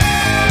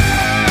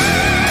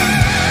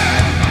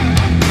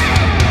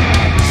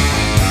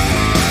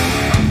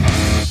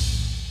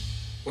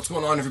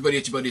on, everybody?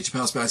 It's your buddy, it's your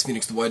pal Spaz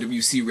Phoenix, the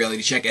YWC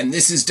Reality Check, and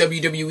this is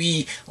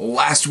WWE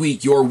Last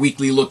Week, your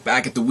weekly look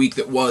back at the week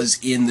that was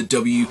in the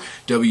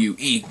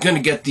WWE. Gonna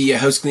get the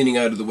house cleaning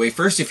out of the way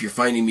first. If you're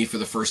finding me for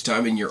the first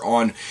time and you're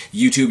on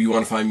YouTube, you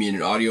want to find me in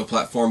an audio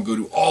platform, go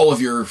to all of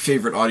your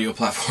favorite audio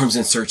platforms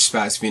and search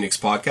Spaz Phoenix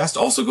Podcast.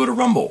 Also go to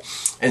Rumble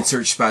and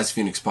search Spaz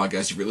Phoenix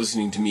Podcast. If you're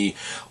listening to me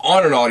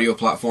on an audio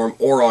platform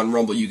or on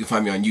Rumble, you can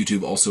find me on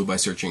YouTube also by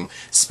searching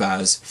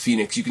Spaz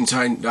Phoenix. You can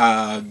find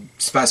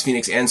Spaz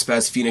Phoenix and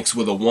Spaz Phoenix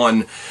with a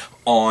 1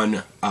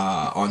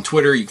 on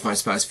Twitter. You can find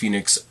Spaz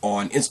Phoenix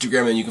on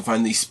Instagram, and you can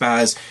find the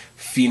Spaz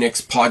Phoenix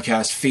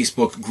Podcast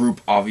Facebook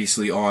group,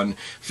 obviously, on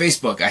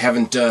Facebook. I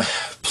haven't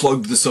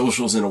plugged the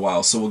socials in a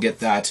while, so we'll get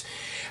that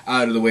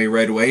out of the way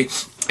right away.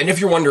 And if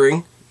you're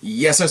wondering,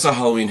 yes, I saw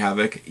Halloween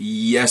Havoc.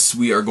 Yes,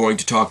 we are going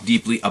to talk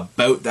deeply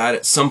about that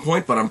at some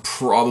point, but I'm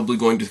probably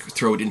going to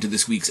throw it into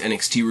this week's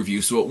NXT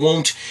review, so it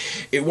won't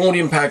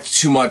impact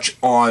too much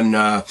on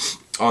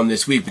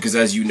this week, because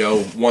as you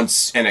know,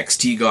 once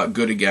NXT got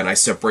good again, I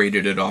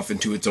separated it off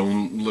into its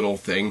own little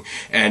thing,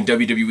 and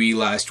WWE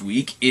Last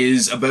Week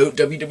is about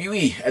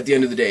WWE at the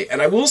end of the day. And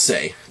I will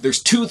say,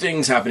 there's two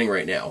things happening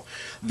right now.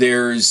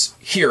 There's,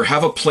 here,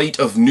 have a plate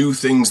of new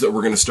things that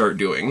we're going to start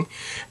doing,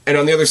 and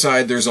on the other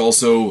side, there's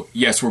also,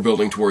 yes, we're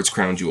building towards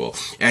Crown Jewel.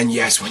 And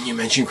yes, when you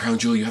mention Crown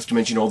Jewel, you have to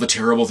mention all the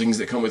terrible things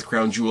that come with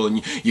Crown Jewel,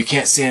 and you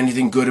can't say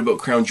anything good about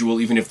Crown Jewel,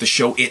 even if the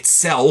show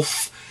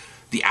itself,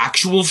 the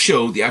actual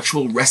show, the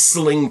actual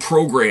wrestling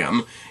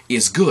program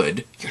is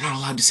good. You're not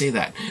allowed to say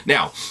that.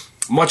 Now,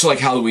 much like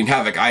Halloween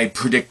Havoc, I'm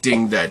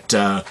predicting that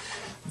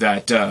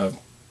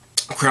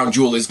Crown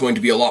Jewel is going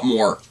to be a lot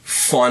more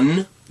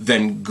fun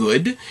than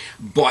good.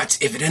 But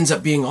if it ends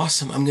up being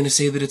awesome, I'm going to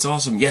say that it's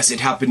awesome. Yes,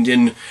 it happened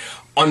in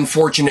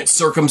unfortunate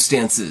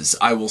circumstances,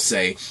 I will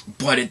say,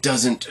 but it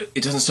doesn't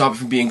stop it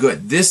from being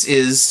good. This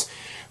is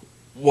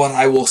what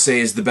I will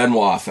say is the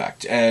Benoit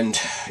effect. And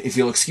if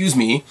you'll excuse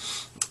me,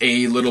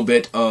 a little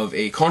bit of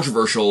a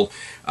controversial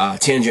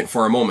tangent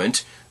for a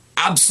moment,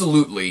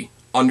 absolutely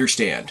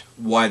understand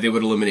why they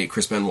would eliminate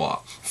Chris Benoit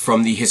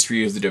from the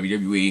history of the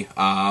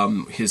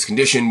WWE. His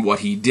condition, what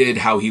he did,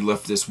 how he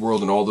left this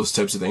world, and all those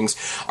types of things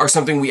are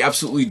something we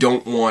absolutely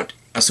don't want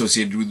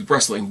associated with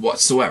wrestling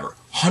whatsoever.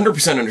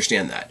 100%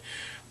 understand that.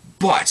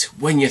 But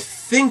when you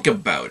think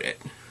about it,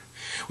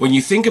 when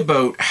you think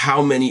about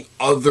how many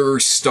other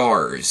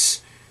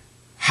stars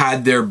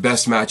had their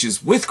best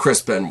matches with Chris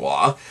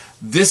Benoit,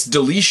 this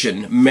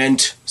deletion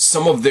meant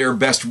some of their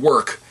best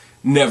work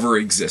never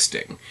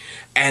existing.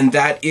 And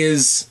that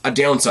is a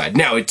downside.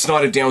 Now, it's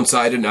not a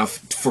downside enough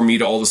for me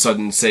to all of a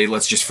sudden say,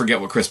 let's just forget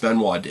what Chris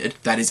Benoit did.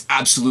 That is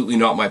absolutely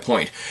not my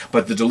point.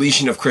 But the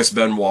deletion of Chris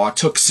Benoit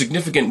took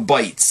significant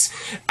bites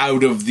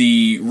out of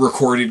the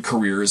recorded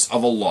careers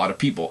of a lot of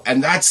people.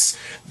 And that's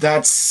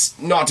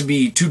not to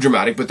be too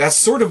dramatic, but that's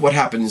sort of what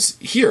happens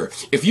here.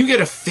 If you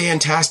get a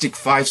fantastic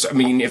 5-star, I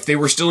mean, if they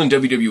were still in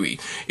WWE,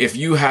 if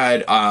you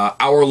had an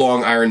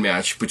hour-long Iron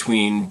match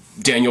between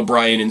Daniel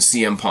Bryan and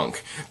CM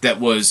Punk that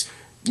was,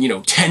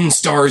 10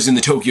 stars in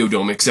the Tokyo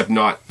Dome, except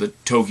not the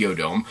Tokyo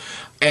Dome,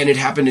 and it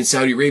happened in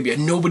Saudi Arabia,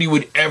 nobody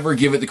would ever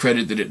give it the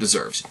credit that it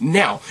deserves.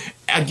 Now,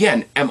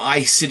 again, am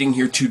I sitting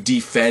here to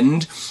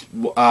defend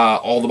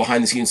all the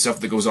behind-the-scenes stuff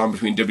that goes on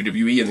between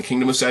WWE and the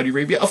Kingdom of Saudi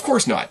Arabia? Of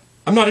course not.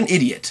 I'm not an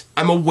idiot.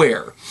 I'm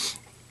aware.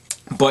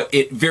 But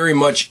it very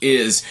much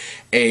is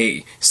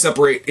it's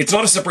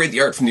not a separate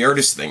the art from the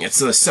artist thing. It's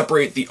a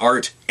separate the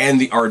art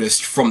and the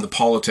artist from the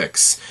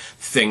politics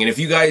thing. And if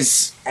you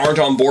guys aren't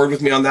on board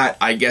with me on that,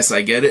 I guess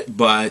I get it,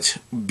 but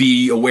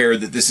be aware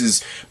that this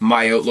is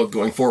my outlook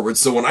going forward.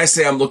 So when I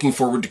say I'm looking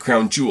forward to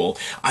Crown Jewel,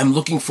 I'm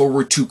looking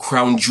forward to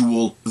Crown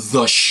Jewel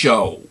the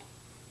show.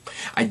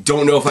 I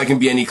don't know if I can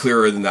be any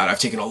clearer than that. I've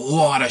taken a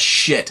lot of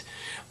shit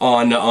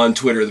on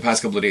Twitter the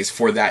past couple of days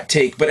for that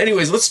take. But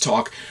anyways, let's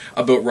talk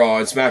about Raw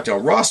and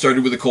SmackDown. Raw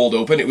started with a cold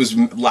open. It was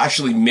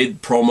actually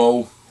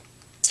mid-promo,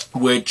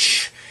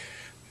 which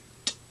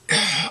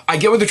I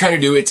get what they're trying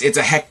to do. It's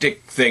a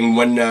hectic thing.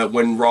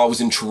 When Raw was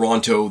in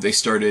Toronto, they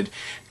started,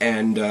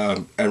 and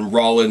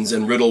Rollins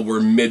and Riddle were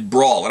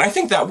mid-brawl. And I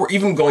think that we're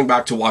even going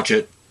back to watch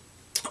it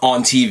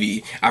on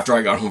TV after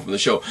I got home from the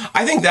show,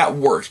 I think that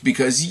worked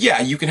because, yeah,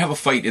 you can have a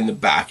fight in the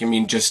back. I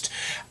mean, just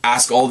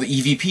ask all the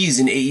EVPs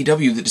in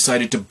AEW that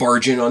decided to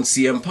barge in on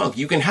CM Punk.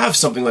 You can have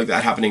something like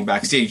that happening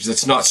backstage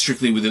that's not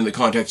strictly within the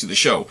context of the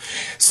show.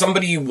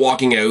 Somebody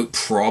walking out,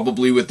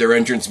 probably with their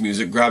entrance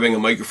music, grabbing a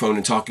microphone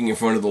and talking in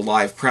front of the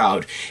live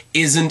crowd,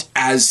 isn't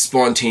as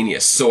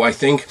spontaneous. So I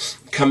think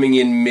coming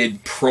in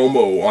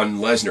mid-promo on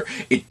Lesnar,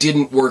 it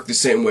didn't work the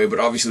same way, but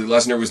obviously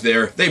Lesnar was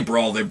there. They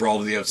brawl to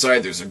the outside.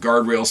 There's a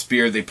guardrail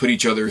spear. They put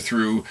each other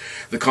through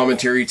the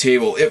commentary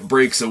table. It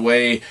breaks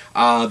away.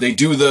 They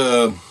do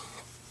the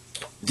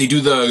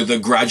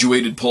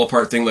graduated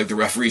pull-apart thing, like the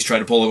referees try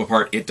to pull them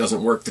apart. It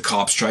doesn't work. The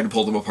cops try to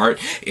pull them apart.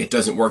 It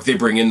doesn't work. They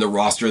bring in the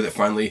roster that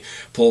finally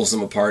pulls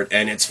them apart,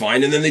 and it's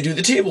fine. And then they do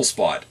the table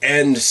spot.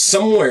 And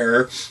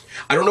somewhere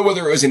I don't know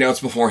whether it was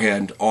announced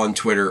beforehand on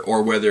Twitter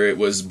or whether it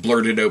was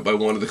blurted out by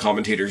one of the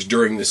commentators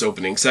during this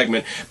opening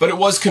segment, but it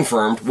was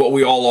confirmed. What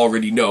we all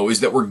already know is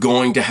that we're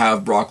going to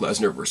have Brock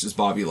Lesnar versus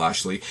Bobby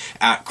Lashley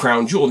at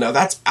Crown Jewel. Now,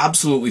 that's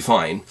absolutely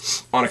fine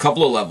on a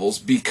couple of levels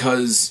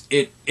because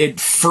it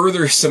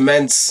further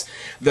cements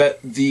that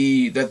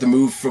the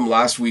move from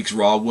last week's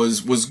Raw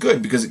was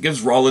good, because it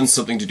gives Rollins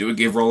something to do. It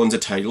gave Rollins a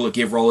title. It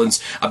gave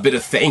Rollins a bit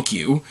of thank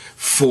you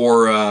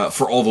for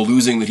all the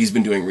losing that he's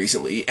been doing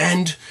recently.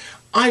 And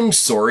I'm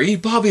sorry,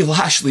 Bobby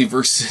Lashley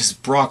versus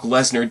Brock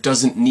Lesnar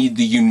doesn't need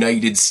the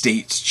United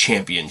States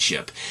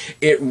Championship.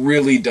 It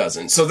really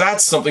doesn't. So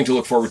that's something to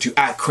look forward to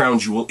at Crown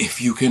Jewel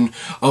if you can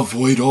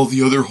avoid all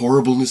the other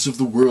horribleness of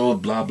the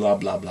world, blah, blah,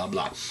 blah, blah,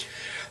 blah.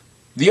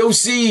 The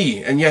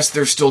OC, and yes,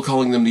 they're still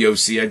calling them the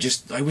OC.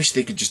 I wish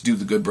they could just do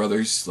the Good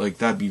Brothers. Like,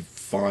 that'd be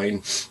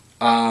fine.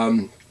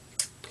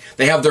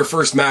 They have their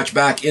first match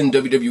back in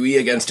WWE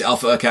against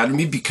Alpha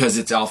Academy because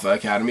it's Alpha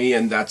Academy,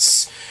 and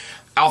that's...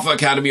 Alpha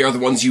Academy are the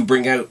ones you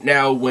bring out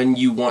now when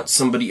you want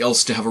somebody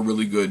else to have a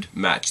really good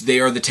match. They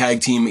are the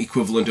tag team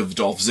equivalent of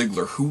Dolph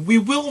Ziggler, who we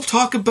will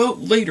talk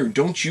about later,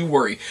 don't you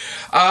worry.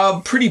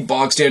 Pretty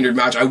bog standard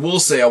match. I will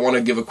say I want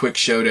to give a quick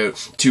shout out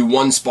to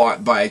one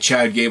spot by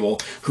Chad Gable,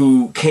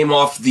 who came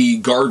off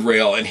the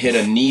guardrail and hit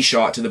a knee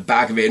shot to the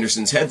back of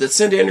Anderson's head that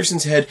sent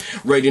Anderson's head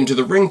right into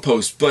the ring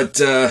post,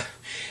 but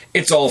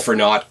it's all for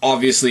naught.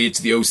 Obviously, it's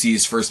the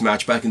OC's first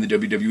match back in the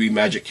WWE.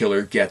 Magic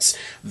Killer gets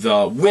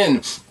the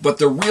win. But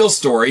the real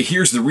story,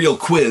 here's the real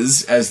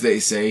quiz, as they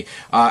say.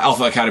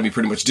 Alpha Academy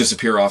pretty much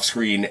disappear off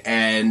screen,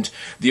 and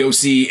the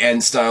OC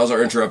and Styles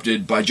are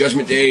interrupted by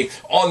Judgment Day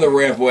on the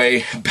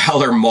rampway.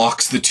 Balor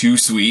mocks the Too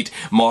Sweet,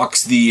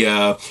 mocks the,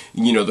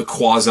 the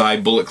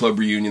quasi-Bullet Club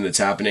reunion that's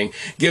happening,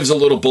 gives a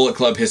little Bullet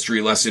Club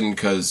history lesson,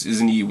 because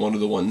isn't he one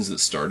of the ones that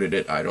started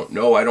it? I don't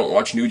know. I don't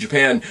watch New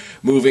Japan.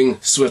 Moving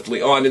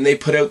swiftly on, and they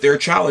put out their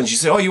challenge. You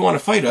say, oh, you want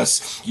to fight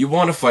us? You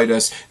want to fight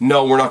us?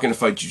 No, we're not going to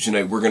fight you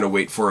tonight. We're going to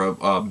wait for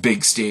a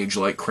big stage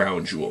like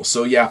Crown Jewel.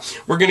 So yeah,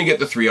 we're going to get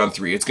the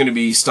 3-on-3. It's going to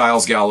be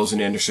Styles, Gallows, and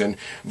Anderson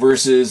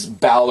versus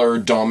Balor,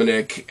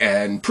 Dominic,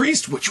 and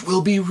Priest, which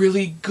will be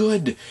really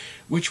good.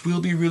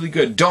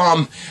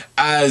 Dom,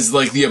 as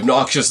like the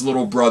obnoxious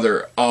little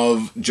brother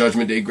of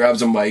Judgment Day,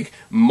 grabs a mic,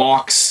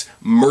 mocks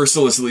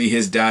mercilessly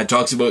his dad,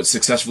 talks about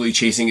successfully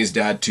chasing his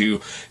dad to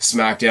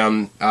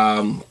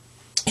SmackDown.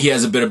 He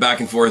has a bit of back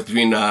and forth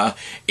between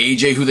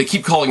AJ, who they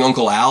keep calling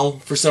Uncle Al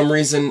for some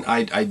reason.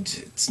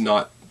 It's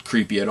not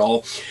creepy at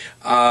all.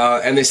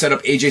 And they set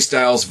up AJ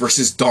Styles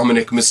versus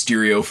Dominic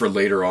Mysterio for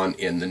later on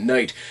in the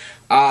night.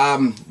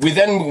 We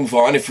then move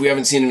on, if we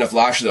haven't seen enough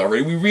Lashley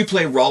already, we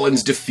replay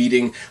Rollins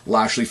defeating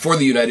Lashley for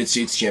the United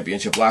States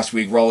Championship. Last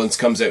week, Rollins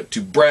comes out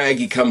to brag,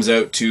 he comes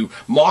out to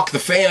mock the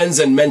fans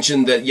and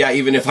mention that, yeah,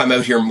 even if I'm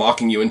out here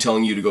mocking you and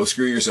telling you to go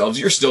screw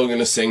yourselves, you're still going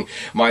to sing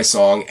my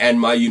song, and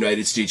my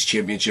United States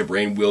Championship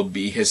reign will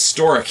be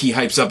historic. He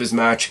hypes up his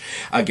match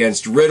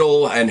against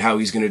Riddle and how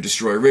he's going to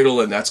destroy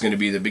Riddle, and that's going to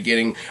be the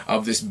beginning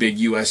of this big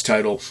U.S.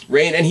 title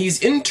reign, and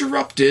he's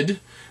interrupted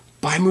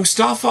by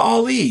Mustafa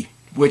Ali,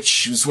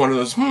 which is one of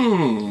those,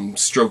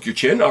 stroke your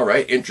chin, all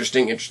right,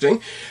 interesting.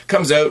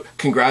 Comes out,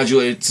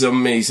 congratulates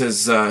him, and he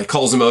says,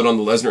 calls him out on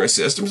the Lesnar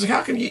assist. I was like,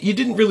 how come you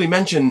didn't really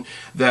mention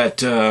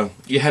that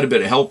you had a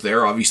bit of help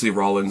there? Obviously,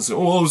 Rollins, I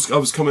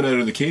was coming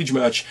out of the cage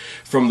match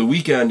from the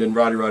weekend, and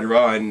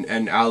rah-de-rah-de-rah,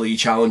 and Ali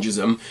challenges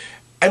him.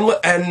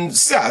 And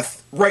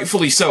Seth,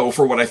 rightfully so,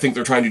 for what I think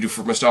they're trying to do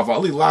for Mustafa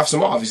Ali, laughs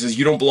him off. He says,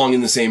 you don't belong in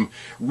the same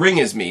ring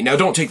as me. Now,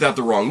 don't take that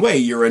the wrong way.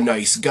 You're a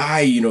nice guy.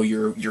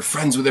 You're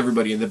friends with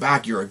everybody in the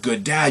back. You're a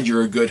good dad.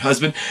 You're a good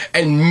husband.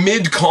 And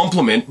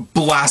mid-compliment,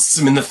 blasts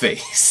him in the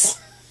face.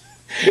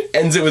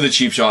 Ends it with a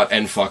cheap shot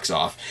and fucks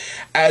off.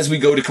 As we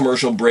go to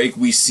commercial break,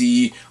 we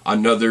see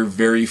another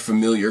very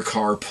familiar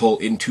car pull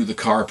into the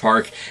car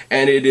park,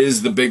 and it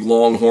is the big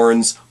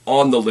Longhorns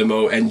on the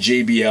limo, and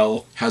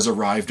JBL has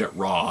arrived at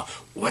Raw.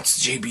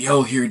 What's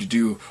JBL here to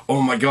do?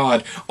 Oh my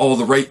god, all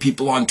the right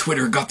people on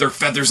Twitter got their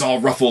feathers all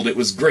ruffled. It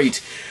was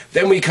great.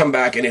 Then we come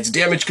back, and it's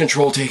Damage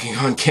Control taking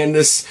on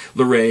Candice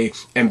LeRae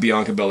and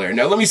Bianca Belair.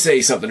 Now, let me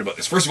say something about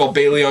this. First of all,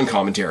 Bayley on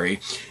commentary,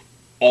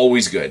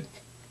 always good.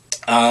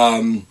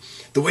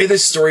 The way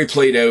this story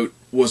played out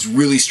was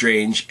really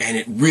strange, and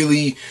it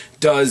really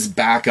does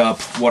back up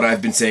what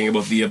I've been saying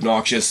about the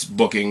obnoxious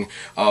booking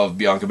of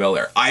Bianca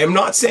Belair. I am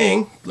not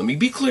saying, let me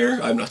be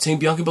clear, I'm not saying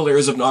Bianca Belair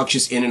is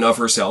obnoxious in and of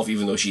herself,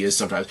 even though she is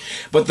sometimes,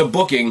 but the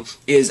booking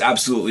is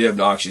absolutely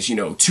obnoxious.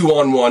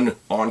 2-on-1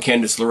 on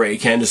Candice LeRae.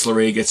 Candice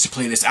LeRae gets to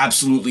play this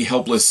absolutely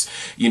helpless,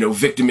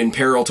 victim in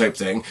peril type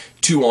thing.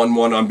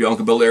 2-on-1 on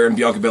Bianca Belair, and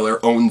Bianca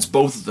Belair owns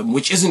both of them,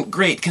 which isn't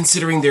great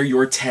considering they're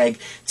your tag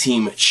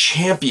team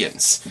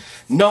champions.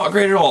 Not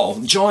great at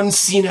all. John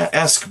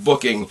Cena-esque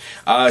booking.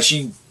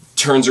 She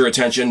turns her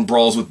attention,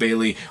 brawls with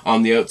Bayley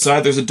on the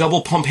outside. There's a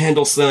double pump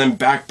handle slam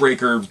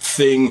backbreaker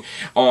thing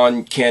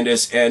on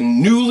Candice,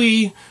 and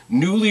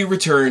newly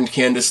returned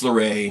Candice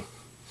LeRae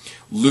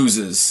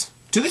loses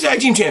to the tag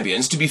team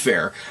champions, to be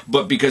fair,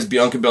 but because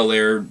Bianca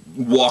Belair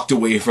walked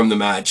away from the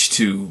match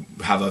to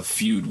have a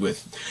feud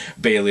with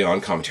Bayley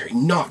on commentary.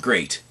 Not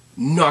great.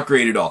 Not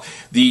great at all.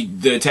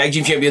 The tag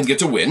team champions get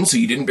to win, so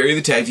you didn't bury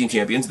the tag team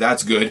champions.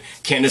 That's good.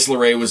 Candice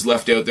LeRae was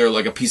left out there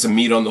like a piece of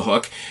meat on the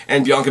hook,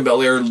 and Bianca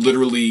Belair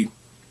literally,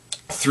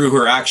 through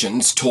her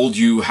actions, told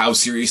you how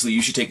seriously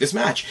you should take this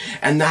match.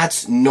 And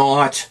that's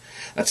not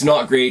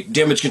great.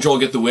 Damage Control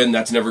get the win.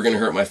 That's never going to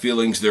hurt my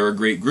feelings. They're a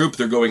great group.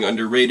 They're going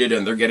underrated,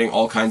 and they're getting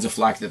all kinds of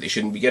flack that they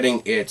shouldn't be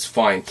getting. It's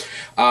fine.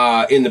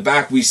 In the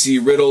back, we see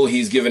Riddle.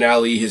 He's given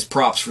Ali his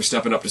props for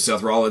stepping up to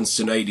Seth Rollins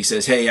tonight. He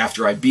says, hey,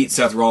 after I beat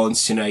Seth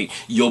Rollins tonight,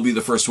 you'll be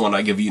the first one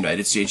I give a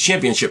United States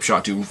Championship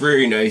shot to.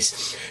 Very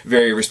nice,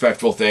 very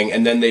respectful thing.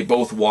 And then they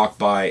both walk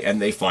by, and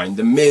they find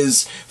The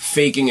Miz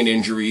faking an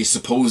injury.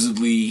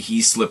 Supposedly,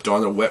 he slipped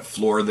on a wet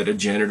floor that a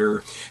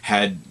janitor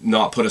had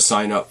not put a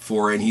sign up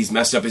for, and he's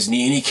messed up his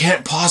knee, and he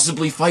can't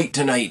possibly fight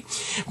tonight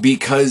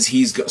because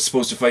he's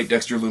supposed to fight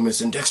Dexter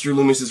Lumis, and Dexter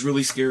Lumis is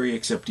really scary,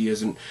 except he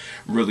hasn't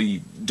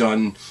really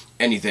done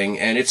anything,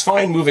 and it's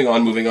fine. Moving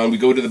on. We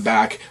go to the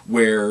back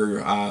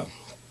where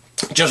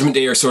Judgment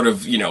Day are sort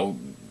of, you know,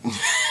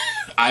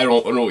 I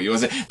don't know what you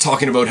want to say,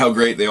 talking about how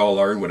great they all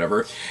are and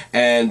whatever.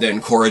 And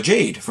then Cora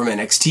Jade from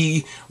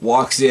NXT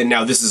walks in.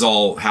 Now, this has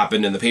all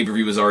happened, and the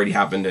pay-per-view has already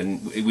happened,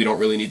 and we don't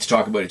really need to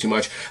talk about it too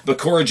much. But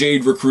Cora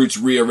Jade recruits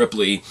Rhea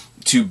Ripley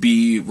to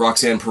be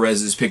Roxanne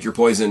Perez's Pick Your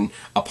Poison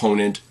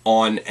opponent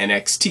on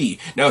NXT.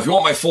 Now, if you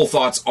want my full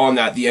thoughts on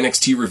that, the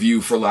NXT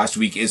review for last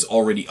week is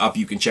already up.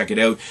 You can check it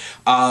out.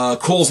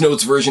 Cole's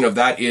Notes version of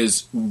that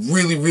is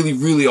really, really,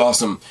 really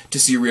awesome to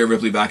see Rhea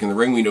Ripley back in the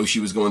ring. We know she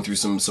was going through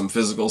some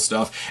physical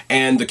stuff,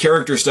 and the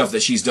character stuff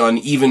that she's done,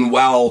 even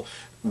while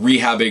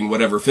rehabbing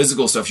whatever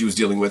physical stuff she was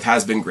dealing with,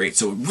 has been great.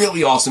 So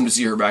really awesome to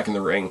see her back in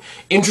the ring.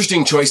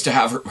 Interesting choice to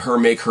have her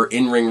make her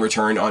in-ring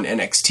return on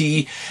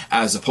NXT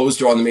as opposed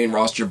to on the main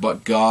roster,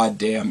 but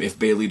goddamn, if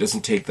Bayley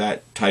doesn't take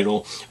that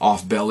title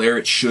off Belair,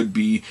 it should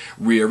be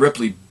Rhea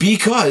Ripley,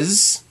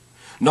 because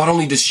not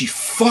only does she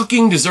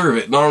fucking deserve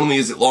it, not only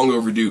is it long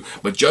overdue,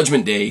 but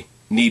Judgment Day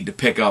need to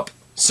pick up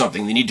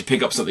something. They need to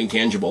pick up something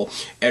tangible.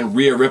 And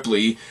Rhea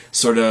Ripley,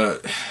 sort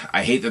of,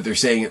 I hate that they're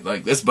saying it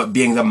like this, but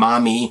being the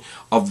mommy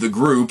of the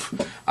group,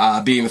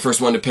 being the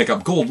first one to pick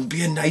up gold, would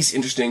be a nice,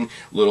 interesting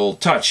little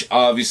touch.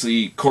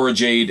 Obviously, Cora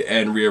Jade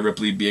and Rhea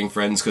Ripley being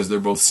friends because they're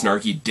both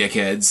snarky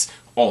dickheads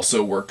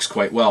also works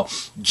quite well.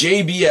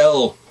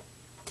 JBL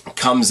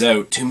comes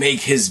out to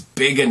make his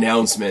big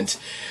announcement.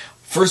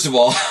 First of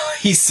all,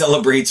 he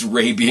celebrates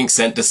Rey being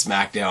sent to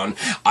SmackDown.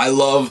 I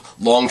love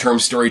long-term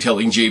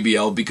storytelling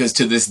JBL because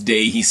to this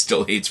day he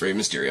still hates Rey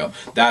Mysterio.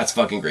 That's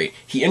fucking great.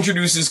 He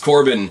introduces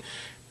Corbin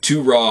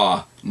to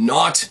Raw.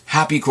 Not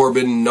Happy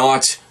Corbin,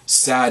 not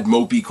sad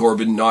mopey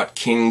Corbin, not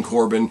King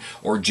Corbin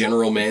or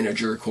General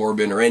Manager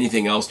Corbin or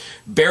anything else.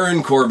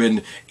 Baron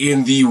Corbin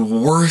in the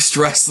worst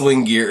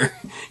wrestling gear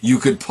you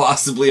could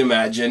possibly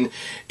imagine.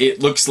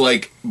 It looks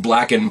like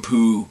black and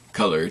poo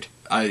colored.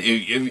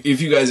 If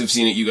you guys have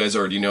seen it, you guys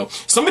already know.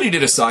 Somebody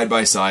did a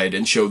side-by-side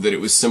and showed that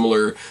it was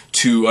similar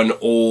to an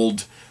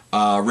old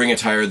ring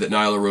attire that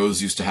Nyla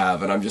Rose used to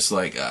have, and I'm just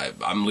like,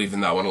 I'm leaving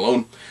that one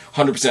alone.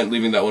 100%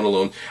 leaving that one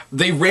alone.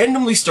 They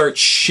randomly start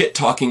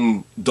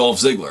shit-talking Dolph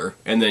Ziggler,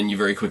 and then you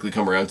very quickly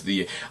come around to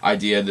the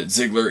idea that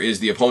Ziggler is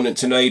the opponent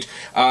tonight.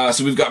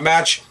 So we've got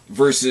match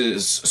with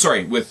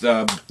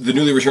the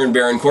newly returned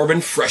Baron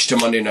Corbin, fresh to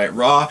Monday Night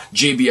Raw.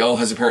 JBL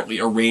has apparently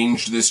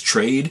arranged this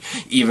trade,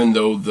 even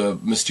though the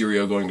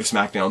Mysterio going to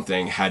SmackDown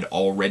thing had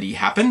already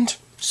happened.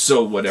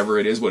 So whatever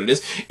it is, what it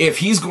is. If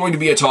he's going to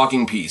be a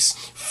talking piece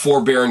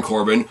for Baron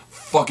Corbin,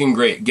 fucking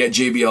great. Get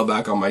JBL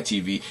back on my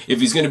TV. If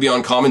he's going to be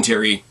on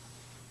commentary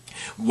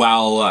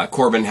while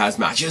Corbin has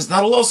matches,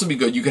 that'll also be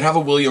good. You could have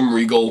a William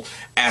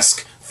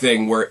Regal-esque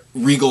thing where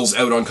Regal's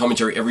out on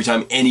commentary every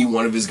time any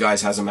one of his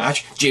guys has a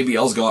match.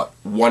 JBL's got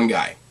one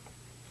guy.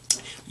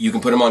 You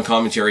can put him on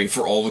commentary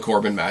for all the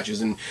Corbin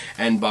matches and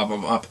blah, blah,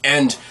 blah.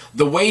 And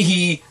the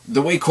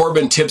way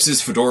Corbin tips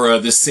his fedora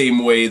the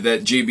same way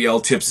that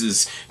JBL tips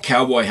his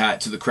cowboy hat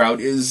to the crowd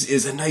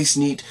is a nice,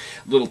 neat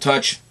little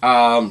touch.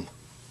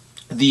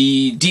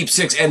 The Deep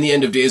Six and the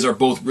End of Days are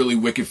both really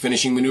wicked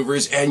finishing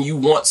maneuvers, and you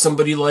want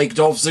somebody like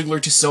Dolph Ziggler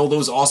to sell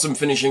those awesome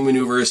finishing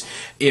maneuvers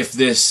if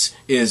this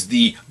is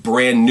the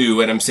brand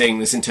new, and I'm saying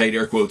this in tight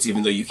air quotes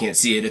even though you can't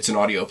see it, it's an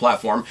audio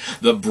platform,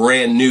 the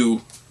brand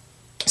new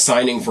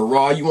signing for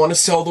Raw. You want to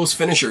sell those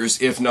finishers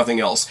if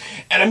nothing else.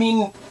 And I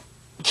mean,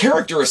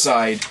 character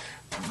aside,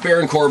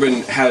 Baron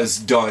Corbin has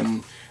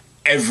done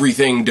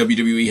everything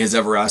WWE has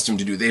ever asked him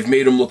to do. They've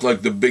made him look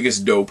like the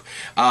biggest dope.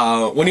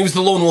 When he was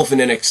the lone wolf in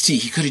NXT,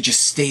 he could have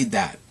just stayed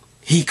that.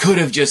 He could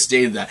have just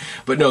stayed that.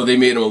 But no, they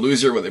made him a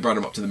loser when they brought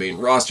him up to the main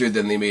roster,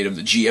 then they made him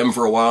the GM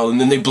for a while, and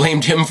then they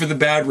blamed him for the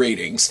bad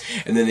ratings.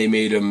 And then they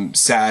made him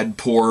sad,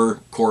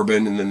 poor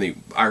Corbin, and then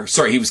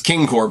he was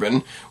King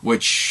Corbin,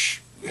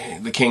 which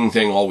the king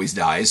thing always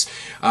dies.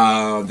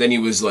 Then he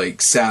was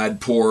like sad,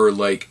 poor,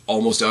 like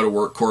almost out of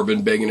work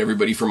Corbin, begging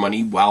everybody for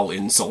money while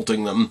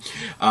insulting them.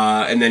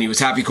 And then he was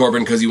happy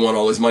Corbin because he won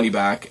all his money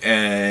back,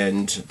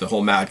 and the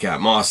whole Madcap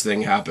Moss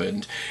thing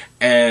happened.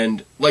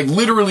 And like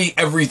literally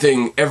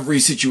everything, every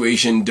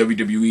situation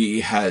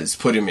WWE has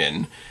put him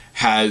in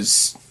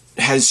has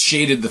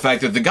shaded the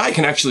fact that the guy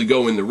can actually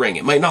go in the ring.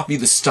 It might not be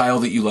the style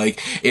that you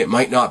like. It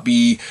might not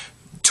be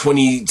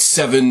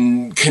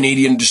 27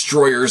 Canadian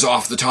destroyers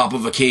off the top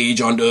of a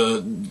cage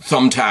onto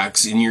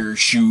thumbtacks in your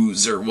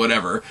shoes or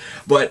whatever.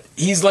 But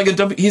he's like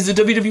he's a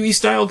WWE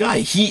style guy.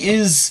 He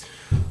is,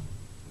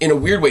 in a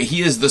weird way,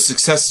 he is the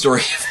success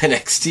story of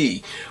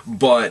NXT.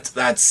 But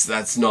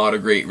that's not a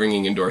great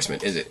ringing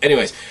endorsement, is it?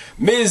 Anyways,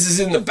 Miz is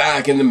in the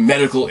back in the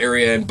medical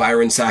area, and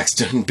Byron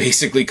Saxton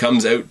basically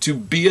comes out to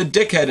be a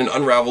dickhead and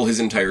unravel his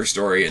entire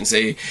story and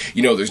say,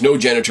 you know, there's no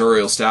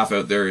janitorial staff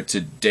out there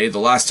today. The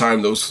last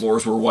time those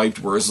floors were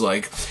wiped was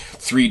like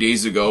 3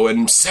 days ago,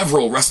 and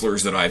several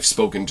wrestlers that I've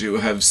spoken to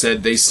have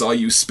said they saw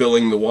you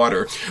spilling the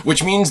water,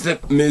 which means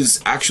that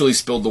Miz actually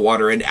spilled the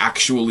water and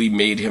actually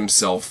made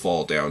himself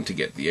fall down to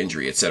get the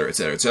injury, etc.,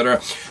 etc.,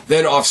 etc.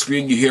 Then off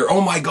screen you hear,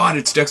 oh my god,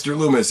 it's Dexter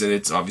Lumis, and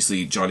it's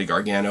obviously Johnny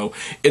Gargano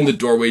in the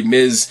doorway.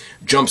 Miz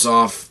jumps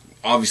off,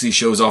 obviously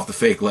shows off the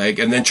fake leg,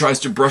 and then tries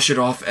to brush it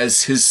off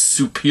as his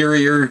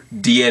superior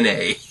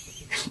DNA,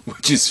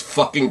 which is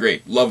fucking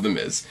great. Love the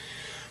Miz.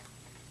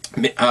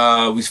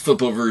 We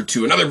flip over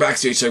to another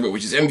backstage segment,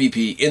 which is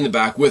MVP in the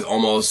back with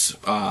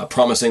Omos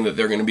promising that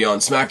they're going to be on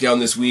SmackDown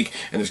this week,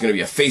 and there's going to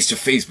be a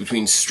face-to-face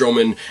between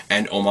Strowman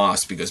and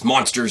Omos because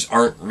monsters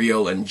aren't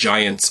real and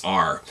giants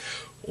are.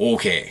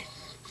 Okay.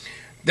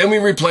 Then we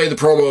replay the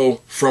promo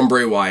from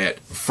Bray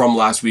Wyatt from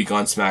last week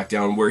on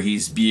SmackDown, where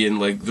he's being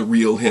like the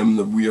real him,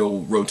 the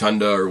real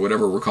Rotunda, or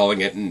whatever we're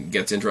calling it, and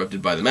gets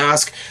interrupted by the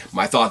mask.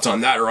 My thoughts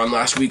on that are on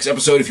last week's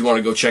episode. If you want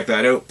to go check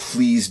that out,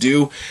 please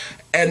do.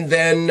 And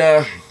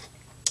then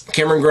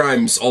Cameron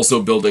Grimes,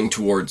 also building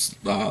towards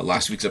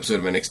last week's episode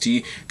of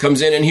NXT,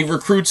 comes in and he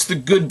recruits the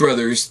Good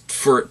Brothers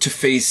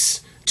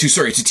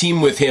to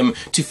team with him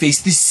to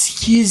face the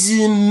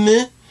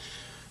Schism.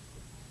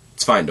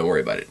 It's fine, don't worry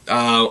about it.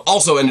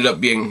 Also ended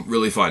up being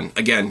really fun.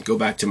 Again, go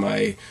back to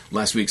my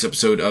last week's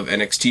episode of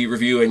NXT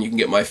review and you can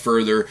get my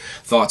further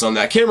thoughts on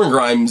that. Cameron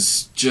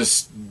Grimes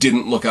just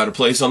didn't look out of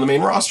place on the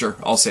main roster.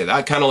 I'll say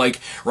that. Kind of like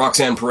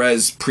Roxanne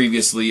Perez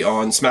previously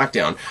on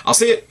SmackDown.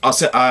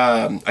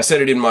 I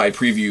said it in my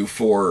preview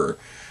for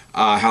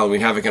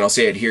Halloween Havoc, and I'll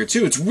say it here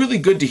too. It's really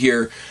good to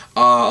hear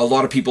a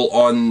lot of people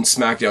on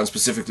SmackDown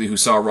specifically who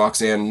saw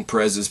Roxanne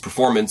Perez's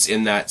performance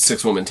in that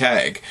 6-woman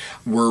tag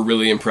were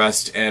really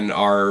impressed and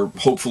are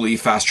hopefully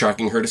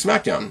fast-tracking her to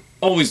SmackDown.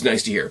 Always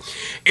nice to hear.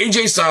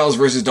 AJ Styles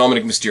versus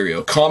Dominic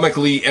Mysterio.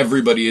 Comically,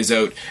 everybody is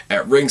out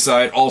at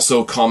ringside.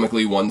 Also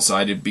comically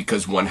one-sided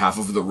because one half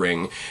of the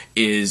ring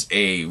is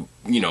a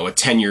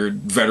tenured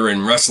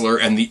veteran wrestler,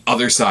 and the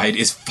other side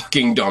is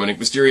fucking Dominic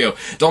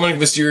Mysterio. Dominic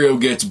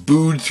Mysterio gets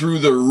booed through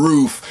the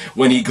roof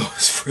when he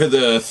goes for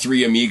the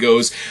Three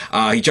Amigos.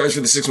 He charges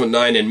for the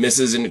 619 and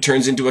misses, and it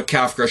turns into a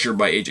calf crusher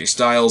by AJ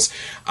Styles.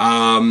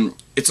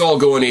 It's all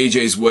going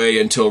AJ's way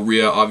until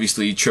Rhea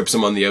obviously trips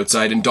him on the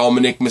outside, and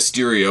Dominic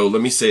Mysterio,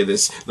 let me say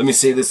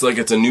this like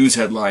it's a news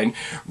headline,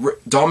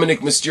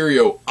 Dominic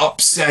Mysterio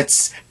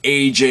upsets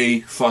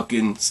AJ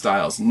fucking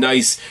Styles.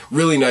 Nice,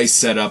 really nice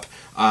setup.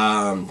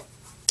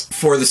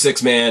 For the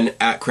 6-man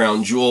at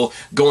Crown Jewel,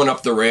 going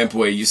up the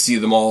rampway, you see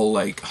them all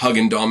like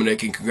hugging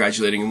Dominic and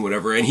congratulating him,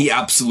 whatever, and he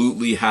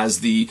absolutely has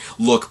the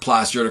look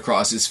plastered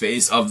across his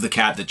face of the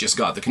cat that just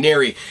got the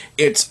canary.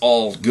 It's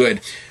all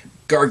good.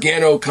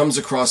 Gargano comes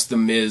across the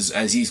Miz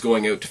as he's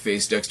going out to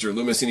face Dexter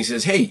Lumis, and he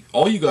says, hey,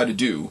 all you gotta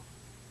do,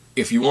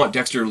 if you want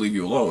Dexter to leave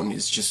you alone,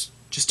 is just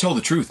tell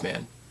the truth,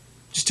 man.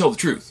 Just tell the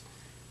truth.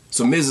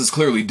 So Miz has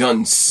clearly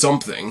done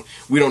something.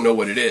 We don't know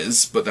what it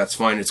is, but that's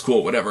fine, it's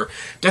cool, whatever.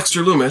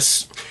 Dexter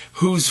Lumis,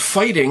 who's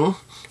fighting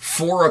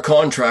for a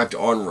contract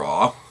on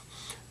Raw,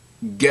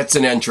 gets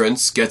an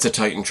entrance, gets a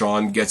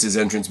Titantron, gets his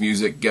entrance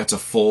music, gets a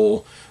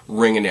full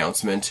ring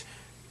announcement,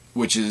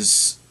 which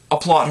is a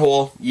plot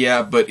hole,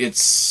 yeah, but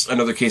it's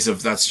another case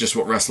of that's just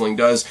what wrestling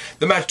does.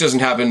 The match doesn't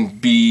happen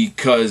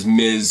because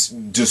Miz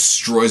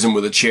destroys him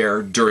with a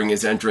chair during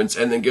his entrance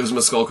and then gives him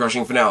a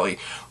skull-crushing finale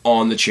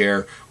on the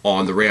chair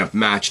on the ramp.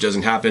 Match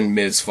doesn't happen,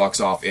 Miz fucks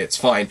off, it's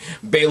fine.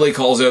 Bayley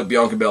calls out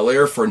Bianca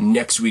Belair for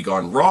next week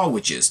on Raw,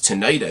 which is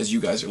tonight as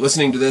you guys are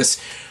listening to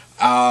this.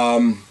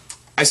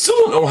 I still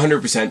don't know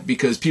 100%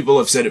 because people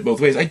have said it both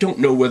ways. I don't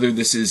know whether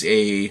this is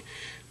a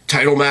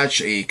title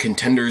match, a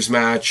contenders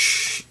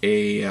match,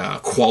 a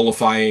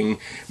qualifying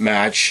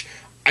match.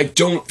 I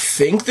don't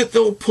think that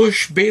they'll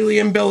push Bayley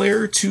and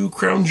Belair to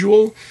Crown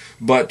Jewel,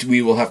 but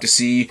we will have to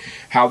see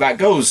how that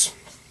goes.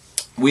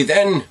 We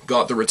then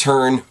got the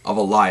return of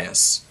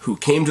Elias, who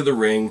came to the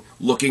ring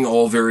looking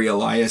all very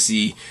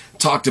Elias-y,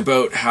 talked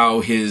about how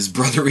his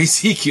brother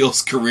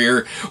Ezekiel's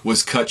career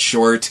was cut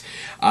short.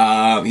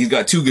 He's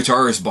got 2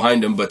 guitarists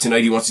behind him, but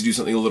tonight he wants to do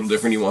something a little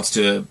different. He wants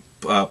to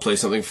play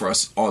something for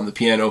us on the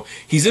piano.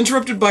 He's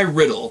interrupted by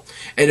Riddle,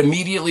 and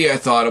immediately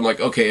I'm like,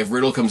 okay, if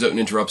Riddle comes out and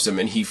interrupts him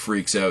and he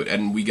freaks out,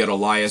 and we get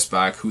Elias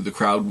back, who the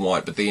crowd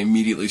want, but they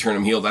immediately turn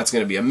him heel, that's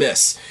going to be a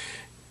miss.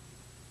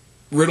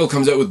 Riddle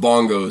comes out with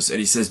bongos, and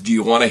he says, "Do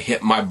you want to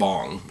hit my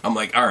bong?" I'm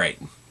like, all right.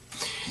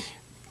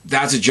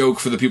 That's a joke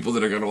for the people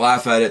that are going to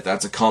laugh at it.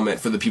 That's a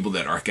comment for the people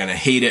that are going to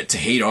hate it, to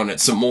hate on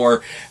it some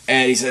more.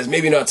 And he says,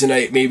 maybe not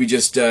tonight, maybe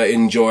just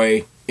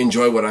enjoy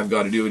what I've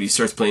got to do. And he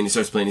starts playing,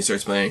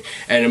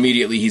 and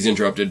immediately he's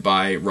interrupted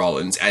by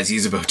Rollins as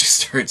he's about to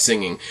start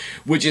singing,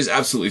 which is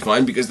absolutely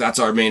fine because that's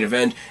our main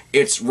event.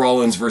 It's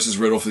Rollins versus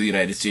Riddle for the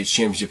United States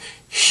Championship.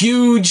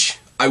 Huge,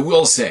 I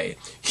will say,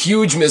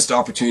 huge missed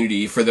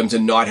opportunity for them to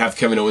not have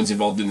Kevin Owens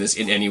involved in this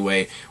in any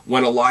way.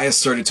 When Elias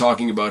started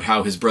talking about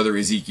how his brother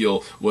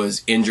Ezekiel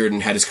was injured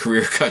and had his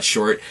career cut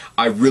short,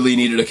 I really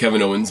needed a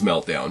Kevin Owens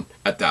meltdown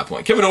at that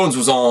point. Kevin Owens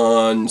was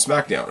on on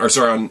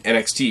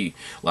NXT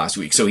last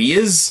week, so he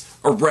is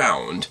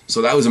around.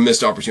 So that was a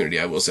missed opportunity,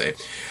 I will say.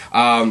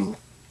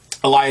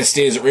 Elias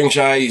stays at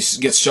ringside.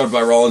 He gets shoved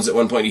by Rollins at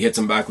one point. He hits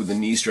him back with a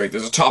knee strike.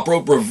 There's a top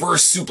rope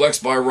reverse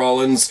suplex by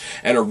Rollins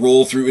and a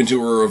roll through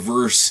into a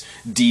reverse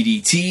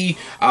DDT.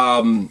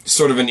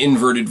 Sort of an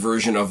inverted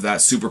version of that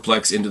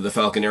superplex into the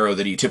Falcon Arrow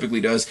that he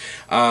typically does.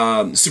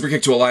 Super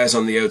kick to Elias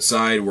on the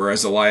outside,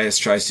 whereas Elias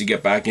tries to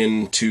get back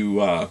in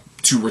to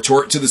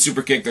retort to the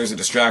super kick. There's a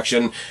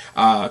distraction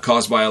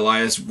caused by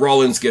Elias.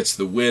 Rollins gets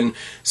the win.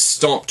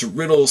 Stomp to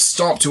Riddle,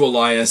 stomp to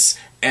Elias,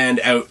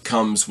 and out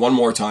comes one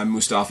more time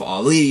Mustafa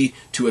Ali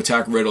to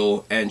attack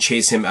Riddle and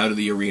chase him out of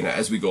the arena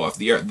as we go off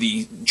the air.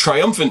 The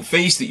triumphant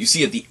face that you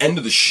see at the end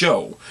of the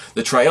show,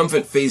 the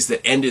triumphant face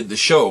that ended the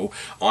show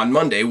on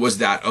Monday, was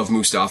that of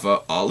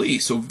Mustafa Ali.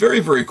 So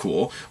very, very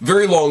cool.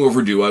 Very long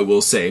overdue, I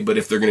will say, but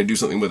if they're going to do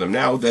something with him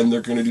now, then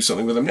they're going to do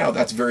something with him now.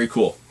 That's very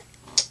cool.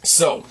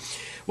 So,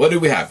 what did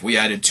we have? We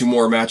added 2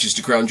 more matches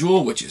to Crown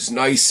Jewel, which is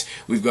nice.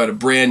 We've got a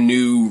brand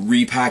new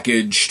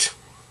repackaged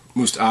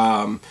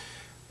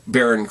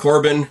Baron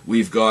Corbin.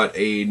 We've got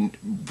a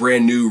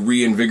brand new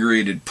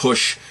reinvigorated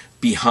push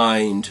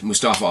behind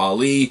Mustafa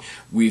Ali.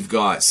 We've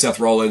got Seth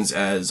Rollins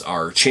as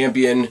our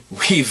champion.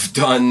 We've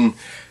done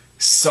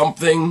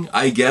something,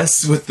 I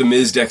guess, with the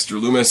Miz Dexter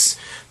Lumis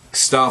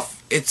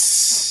stuff.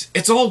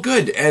 It's all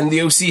good, and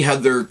the OC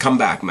had their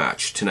comeback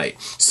match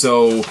tonight.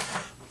 So,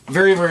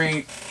 very,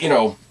 very,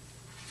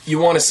 you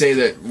want to say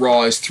that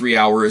Raw is 3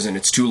 hours and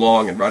it's too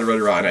long and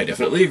and I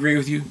definitely agree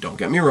with you, don't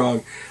get me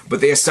wrong, but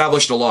they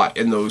established a lot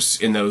in those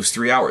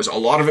 3 hours. A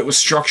lot of it was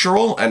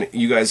structural, and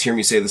you guys hear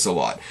me say this a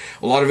lot.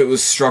 A lot of it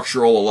was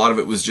structural, a lot of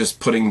it was just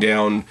putting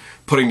down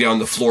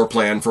the floor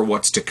plan for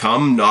what's to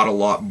come. Not a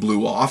lot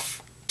blew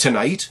off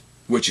tonight,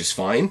 which is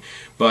fine,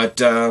 but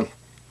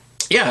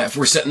yeah, if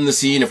we're setting the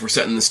scene, if we're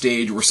setting the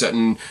stage, we're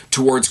setting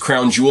towards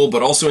Crown Jewel,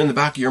 but also in the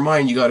back of your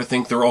mind, you got to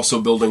think they're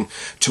also building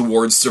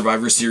towards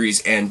Survivor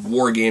Series and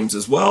War Games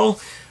as well.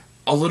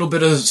 A little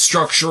bit of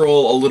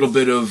structural, a little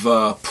bit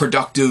of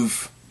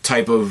productive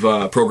type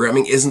of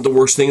programming isn't the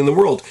worst thing in the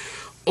world.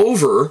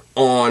 Over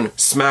on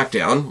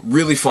SmackDown,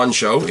 really fun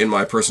show, in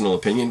my personal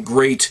opinion.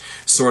 Great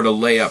sort of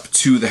layup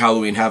to the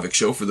Halloween Havoc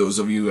show, for those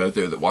of you out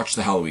there that watch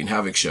the Halloween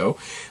Havoc show.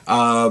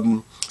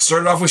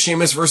 Started off with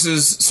Sheamus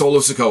versus Solo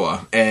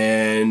Sikoa,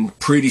 and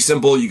pretty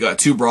simple. You got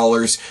 2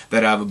 brawlers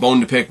that have a bone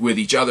to pick with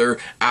each other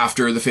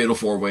after the Fatal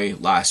 4-Way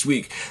last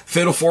week.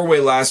 Fatal 4-Way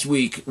last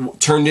week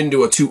turned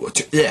into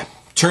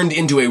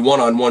a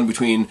one-on-one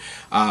between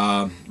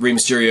Rey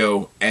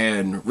Mysterio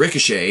and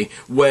Ricochet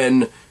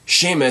when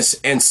Sheamus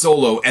and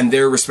Solo and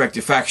their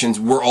respective factions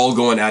were all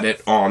going at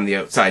it on the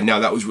outside. Now,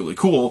 that was really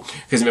cool,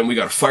 because it meant we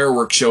got a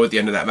fireworks show at the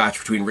end of that match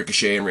between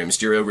Ricochet and Rey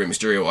Mysterio. Rey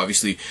Mysterio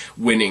obviously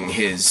winning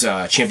his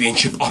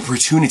championship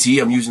opportunity.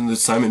 I'm using the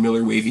Simon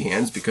Miller wavy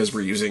hands because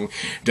we're using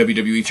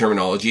WWE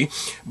terminology.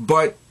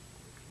 But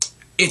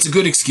it's a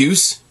good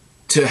excuse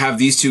to have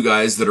these 2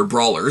 guys that are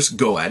brawlers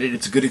go at it.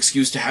 It's a good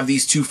excuse to have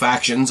these 2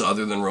 factions,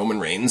 other than Roman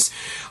Reigns,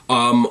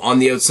 on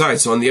the outside.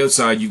 So on the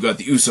outside, you've got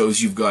the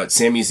Usos, you've got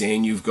Sami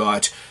Zayn, you've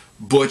got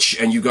Butch,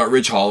 and you got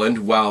Ridge Holland,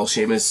 while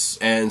Sheamus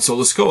and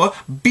Solo Sikoa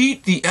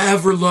beat the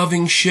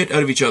ever-loving shit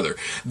out of each other.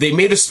 They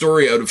made a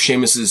story out of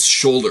Sheamus's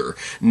shoulder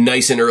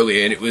nice and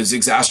early, and it was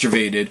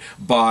exacerbated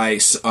by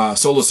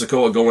Solo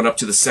Sikoa going up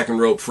to the second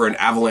rope for an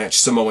avalanche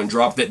Samoan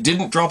drop that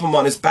didn't drop him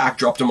on his back,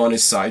 dropped him on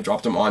his side,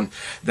 dropped him on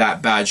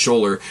that bad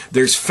shoulder.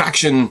 There's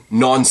faction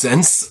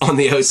nonsense on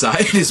the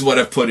outside, is what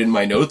I've put in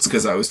my notes,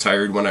 because I was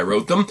tired when I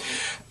wrote them.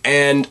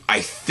 And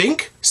I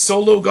think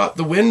Solo got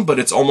the win, but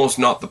it's almost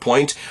not the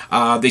point.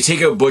 They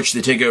take out Butch,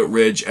 they take out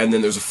Ridge, and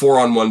then there's a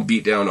 4-on-1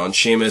 beatdown on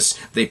Sheamus.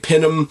 They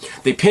pin him.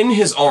 They pin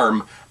his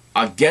arm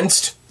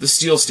against the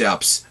steel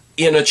steps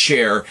in a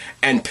chair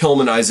and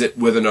Pillmanize it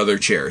with another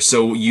chair.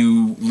 So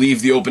you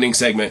leave the opening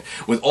segment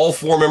with all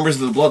 4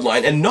 members of the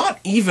Bloodline, and not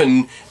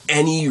even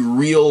any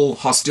real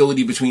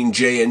hostility between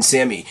Jay and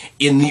Sammy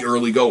in the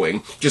early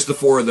going. Just the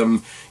 4 of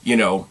them,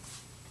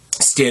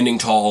 standing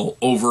tall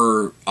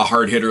over a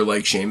hard hitter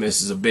like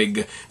Sheamus is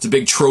it's a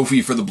big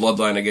trophy for the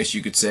bloodline, I guess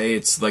you could say.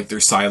 It's like they're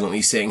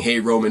silently saying, hey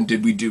Roman,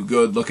 did we do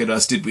good? Look at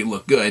us, did we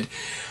look good?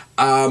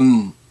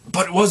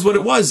 But it was what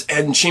it was,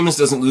 and Sheamus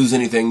doesn't lose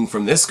anything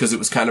from this because it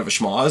was kind of a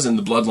schmoz, and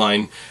the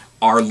bloodline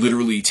are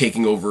literally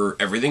taking over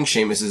everything.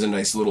 Sheamus is a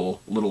nice little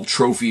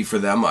trophy for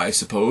them, I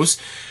suppose.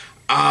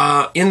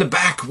 In the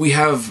back, we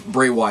have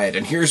Bray Wyatt,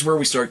 and here's where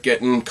we start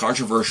getting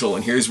controversial,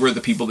 and here's where the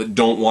people that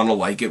don't want to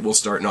like it will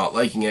start not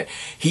liking it.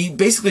 He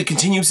basically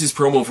continues his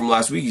promo from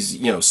last week. He's,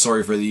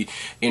 sorry for the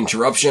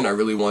interruption. I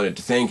really wanted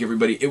to thank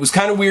everybody. It was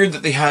kind of weird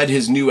that they had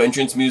his new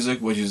entrance music,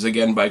 which is,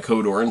 again, by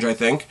Code Orange, I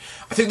think.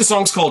 I think the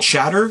song's called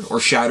Shatter, or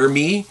Shatter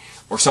Me,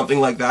 or something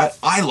like that.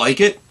 I like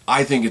it.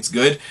 I think it's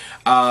good.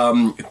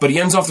 But he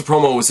ends off the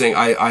promo with saying,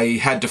 I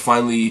had to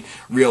finally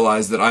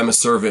realize that I'm a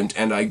servant,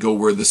 and I go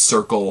where the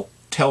circle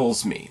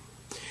tells me.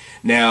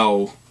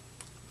 Now,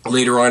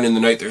 later on in the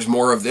night, there's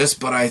more of this,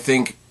 but I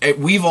think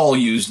we've all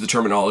used the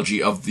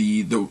terminology of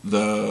the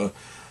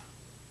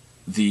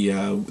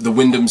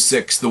Wyndham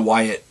Six, the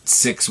Wyatt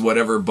Six,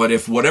 whatever. But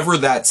if whatever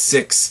that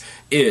six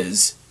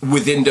is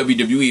within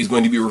WWE is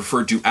going to be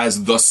referred to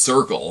as the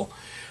Circle,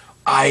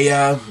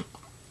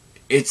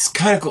 it's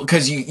kind of cool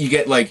because you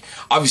get, like,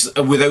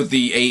 obviously without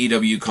the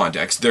AEW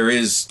context, there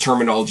is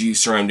terminology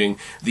surrounding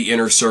the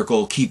inner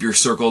circle, keep your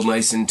circle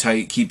nice and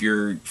tight, keep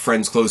your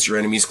friends close, your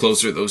enemies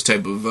closer, those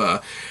type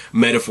of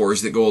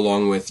metaphors that go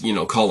along with,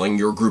 calling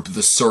your group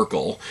the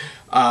Circle.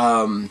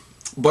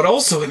 But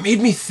also it made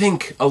me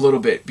think a little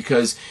bit,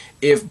 because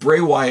if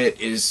Bray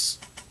Wyatt is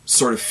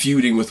sort of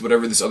feuding with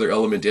whatever this other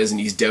element is, and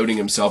he's doubting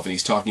himself, and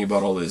he's talking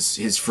about all his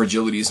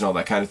fragilities and all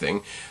that kind of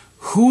thing,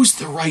 who's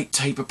the right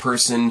type of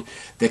person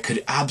that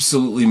could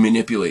absolutely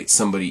manipulate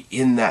somebody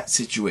in that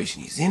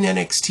situation? He's in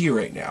NXT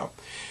right now.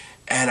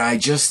 And I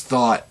just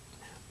thought,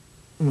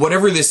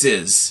 whatever this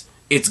is,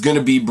 it's going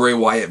to be Bray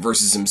Wyatt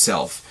versus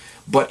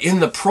himself. But in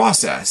the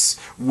process,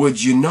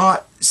 would you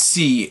not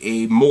see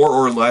a more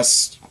or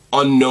less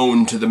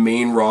unknown to the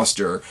main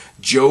roster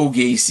Joe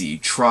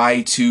Gacy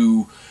try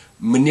to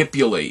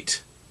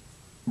manipulate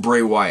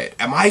Bray Wyatt?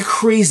 Am I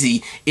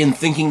crazy in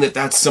thinking that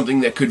that's something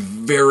that could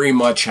very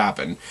much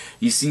happen?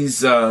 He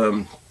sees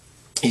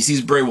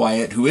Bray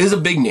Wyatt, who is a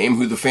big name,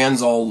 who the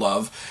fans all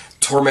love,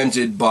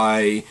 tormented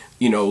by,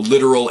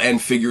 literal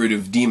and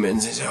figurative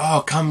demons. He said,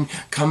 oh, come,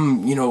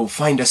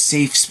 find a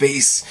safe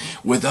space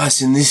with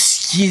us in this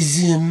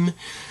schism.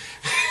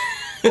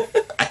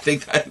 I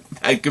think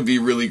that could be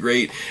really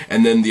great.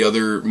 And then the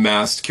other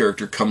masked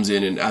character comes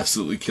in and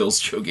absolutely kills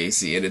Joe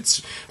Gacy, and it's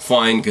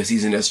fine because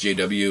he's an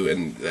SJW,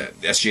 and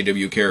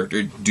SJW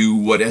character do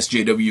what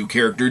SJW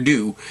character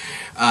do.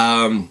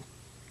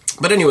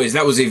 But anyways,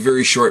 that was a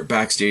very short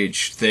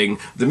backstage thing.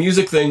 The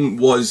music thing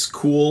was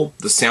cool.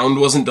 The sound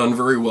wasn't done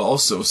very well,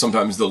 so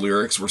sometimes the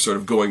lyrics were sort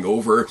of going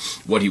over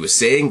what he was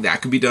saying.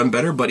 That could be done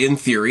better, but in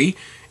theory,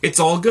 it's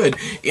all good.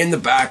 In the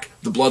back,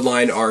 the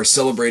Bloodline are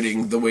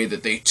celebrating the way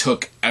that they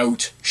took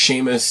out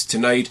Sheamus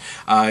tonight.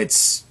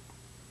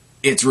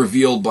 It's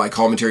revealed by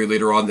commentary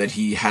later on that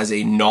he has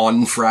a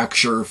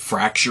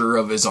fracture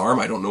of his arm.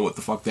 I don't know what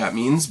the fuck that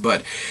means,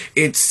 but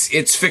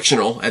it's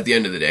fictional at the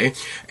end of the day.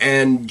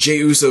 And Jey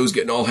Uso's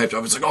getting all hyped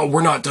up. It's like, oh,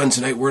 we're not done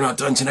tonight. We're not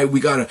done tonight. We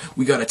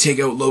gotta take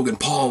out Logan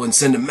Paul and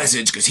send a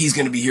message because he's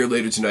gonna be here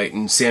later tonight.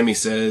 And Sami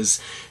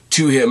says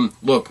to him,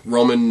 look,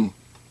 Roman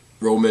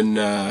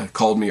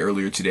called me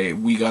earlier today.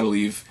 We gotta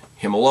leave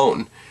him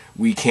alone.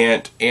 We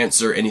can't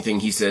answer anything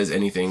he says,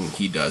 anything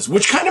he does.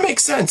 Which kind of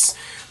makes sense,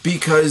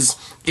 because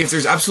if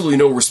there's absolutely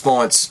no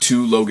response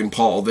to Logan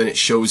Paul, then it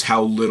shows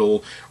how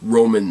little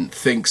Roman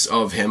thinks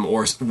of him,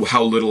 or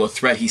how little a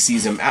threat he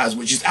sees him as,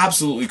 which is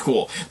absolutely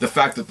cool. The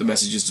fact that the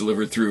message is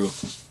delivered through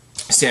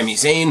Sami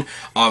Zayn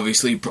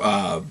obviously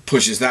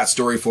pushes that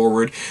story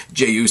forward.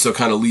 Jey Uso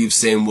kind of leaves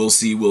saying, we'll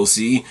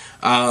see.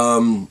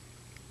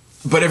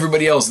 But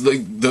everybody else,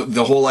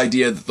 the whole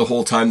idea that the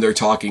whole time they're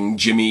talking,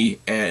 Jimmy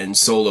and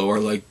Solo are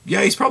like,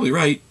 yeah, he's probably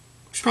right.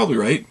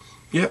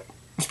 Yep,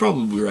 he's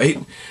probably right.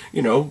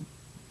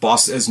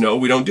 Boss says no,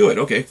 we don't do it.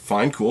 Okay,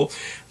 fine, cool.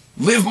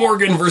 Liv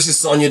Morgan versus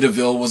Sonya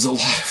Deville was a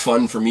lot of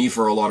fun for me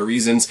for a lot of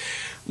reasons.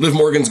 Liv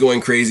Morgan's going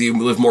crazy.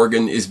 Liv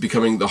Morgan is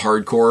becoming the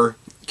hardcore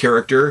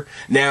character.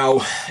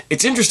 Now,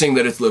 it's interesting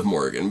that it's Liv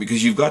Morgan,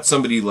 because you've got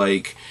somebody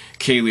like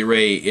Kaylee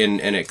Ray in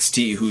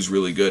NXT who's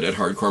really good at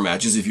hardcore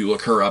matches if you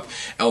look her up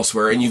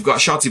elsewhere, and you've got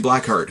Shotzi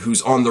Blackheart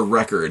who's on the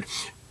record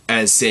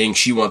as saying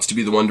she wants to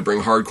be the one to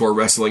bring hardcore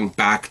wrestling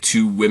back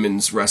to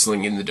women's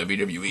wrestling in the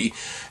WWE,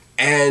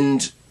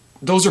 and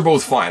those are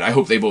both fine. I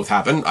hope they both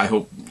happen. I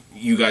hope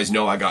you guys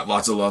know I got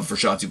lots of love for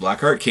Shotzi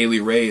Blackheart.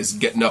 Kaylee Ray is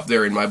getting up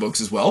there in my books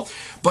as well.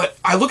 But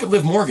I look at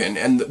Liv Morgan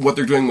and what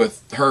they're doing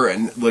with her,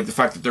 and like the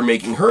fact that they're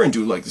making her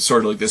into like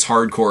sort of like this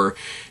hardcore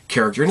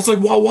character, and it's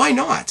like, well, why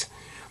not?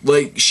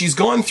 Like, she's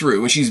gone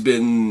through and she's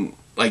been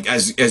like,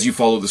 as you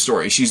follow the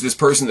story, she's this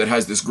person that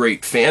has this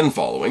great fan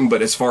following,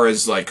 but as far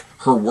as like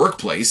her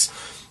workplace,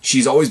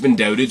 She's always been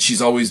doubted.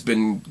 She's always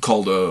been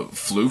called a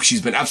fluke.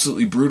 She's been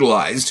absolutely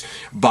brutalized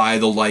by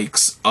the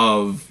likes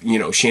of, you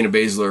know, Shayna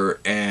Baszler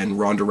and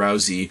Ronda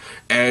Rousey.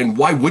 And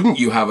why wouldn't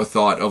you have a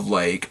thought of,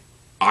 like,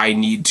 I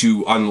need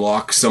to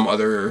unlock some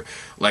other,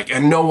 like,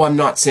 and no, I'm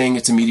not saying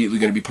it's immediately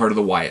going to be part of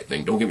the Wyatt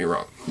thing. Don't get me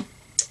wrong.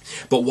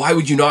 But why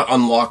would you not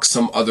unlock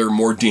some other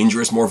more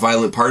dangerous, more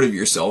violent part of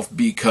yourself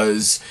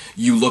because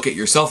you look at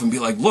yourself and be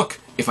like, look,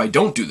 if I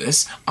don't do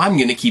this, I'm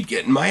going to keep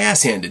getting my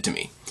ass handed to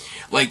me.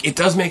 Like, it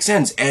does make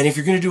sense. And if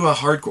you're going to do a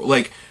hardcore,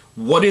 like,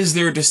 what is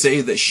there to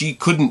say that she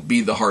couldn't be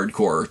the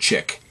hardcore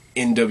chick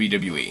in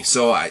WWE?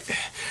 So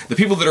the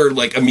people that are,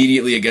 like,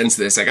 immediately against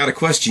this, I got to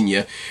question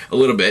you a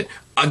little bit.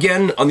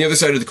 Again, on the other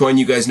side of the coin,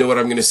 you guys know what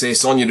I'm going to say.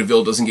 Sonya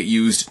Deville doesn't get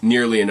used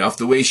nearly enough.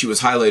 The way she was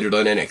highlighted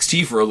on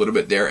NXT for a little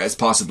bit there as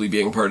possibly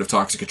being part of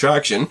Toxic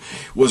Attraction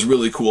was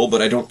really cool,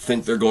 but I don't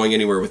think they're going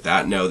anywhere with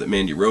that now that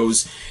Mandy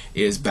Rose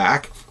is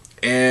back.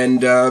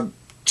 And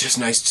just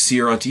nice to see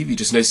her on TV.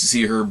 Just nice to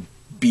see her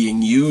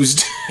being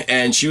used,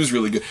 and she was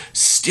really good.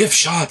 Stiff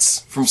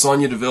shots from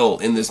Sonya Deville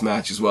in this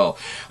match as well.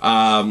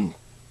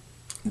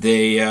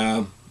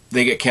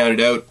 They get counted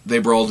out, they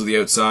brawl to the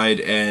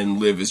outside, and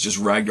Liv is just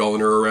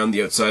ragdolling her around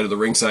the outside of the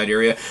ringside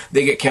area.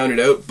 They get counted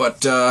out,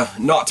 but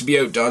not to be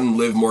outdone,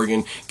 Liv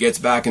Morgan gets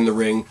back in the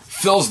ring,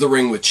 fills the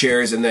ring with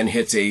chairs, and then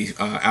hits a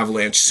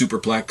avalanche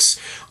superplex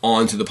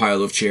onto the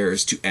pile of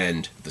chairs to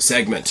end the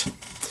segment.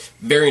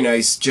 Very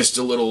nice, just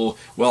a little,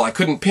 well, I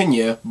couldn't pin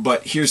you,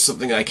 but here's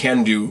something I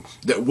can do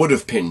that would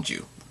have pinned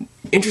you.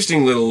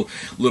 Interesting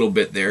little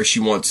bit there.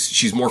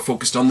 She's more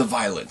focused on the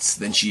violence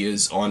than she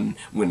is on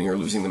winning or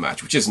losing the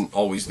match, which isn't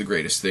always the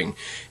greatest thing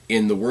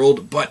in the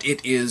world, but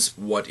it is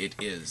what it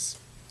is.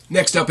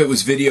 Next up, it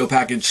was video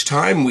package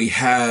time. We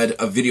had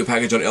a video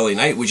package on LA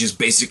Knight, which is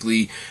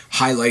basically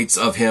highlights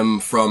of him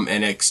from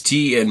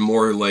NXT and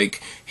more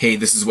like, hey,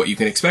 this is what you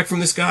can expect from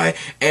this guy,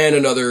 and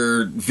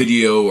another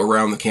video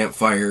around the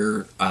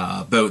campfire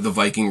about the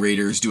Viking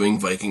Raiders doing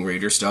Viking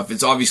Raider stuff.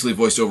 It's obviously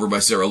voiced over by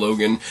Sarah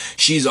Logan.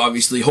 She's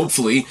obviously,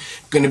 hopefully,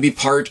 going to be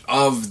part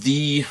of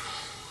the,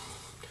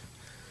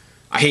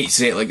 I hate to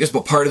say it like this,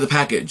 but part of the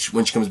package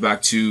when she comes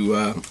back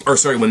to,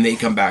 when they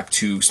come back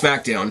to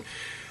SmackDown.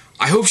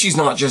 I hope she's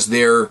not just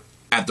there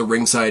at the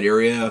ringside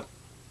area,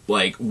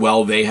 like,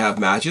 while they have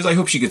matches. I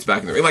hope she gets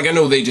back in the ring. Like, I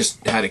know they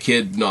just had a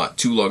kid not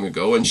too long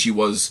ago, and she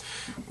was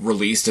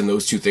released, and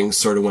those two things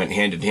sort of went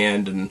hand in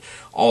hand, and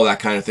all that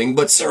kind of thing.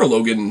 But Sarah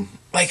Logan,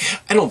 like,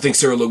 I don't think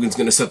Sarah Logan's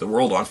going to set the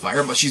world on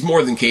fire, but she's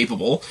more than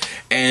capable,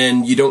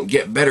 and you don't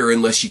get better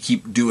unless you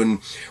keep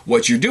doing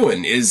what you're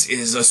doing,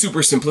 is a super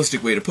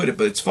simplistic way to put it,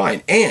 but it's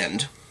fine.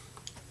 And,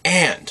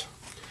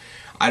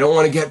 I don't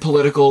want to get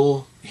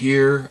political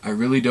here, I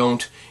really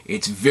don't.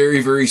 It's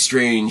very, very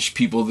strange,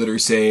 people that are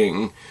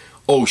saying,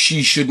 oh,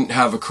 she shouldn't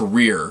have a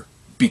career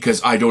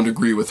because I don't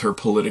agree with her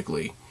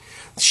politically.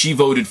 She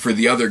voted for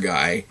the other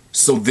guy,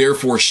 so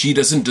therefore she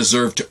doesn't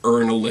deserve to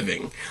earn a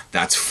living.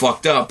 That's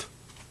fucked up.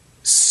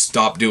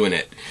 Stop doing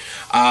it.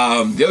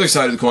 The other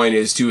side of the coin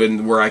is, too,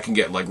 and where I can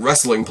get, like,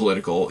 wrestling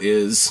political,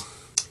 is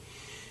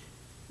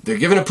they're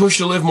giving a push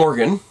to Liv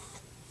Morgan.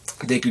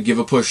 They could give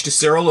a push to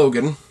Sarah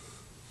Logan.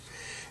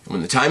 And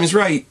when the time is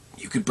right,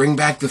 you could bring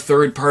back the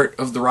third part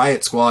of the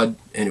Riot Squad,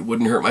 and it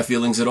wouldn't hurt my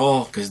feelings at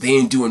all, because they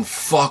ain't doing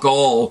fuck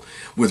all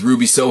with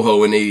Ruby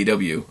Soho in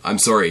AEW. I'm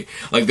sorry.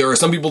 Like, there are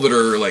some people that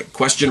are, like,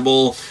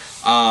 questionable.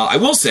 I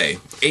will say,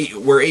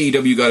 where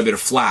AEW got a bit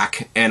of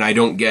flack, and I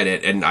don't get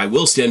it, and I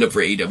will stand up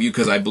for AEW,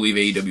 because I believe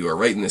AEW are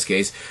right in this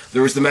case.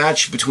 There was the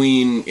match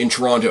in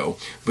Toronto,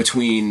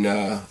 between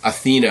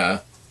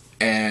Athena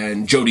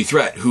and Jody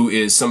Threat, who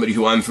is somebody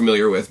who I'm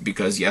familiar with,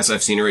 because, yes,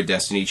 I've seen her at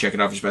Destiny. Check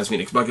it off your Best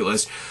Phoenix bucket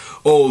list.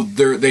 Oh,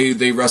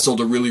 they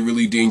wrestled a really,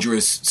 really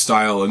dangerous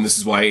style, and this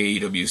is why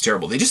AEW is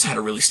terrible. They just had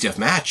a really stiff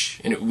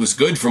match, and it was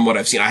good from what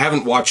I've seen. I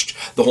haven't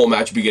watched the whole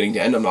match beginning to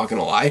end, I'm not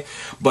going to lie,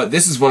 but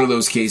this is one of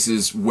those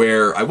cases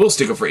where I will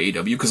stick up for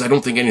AEW, because I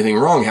don't think anything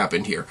wrong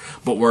happened here,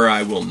 but where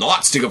I will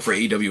not stick up for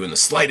AEW in the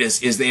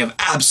slightest is they have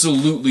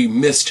absolutely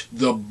missed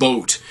the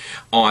boat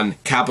on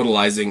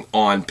capitalizing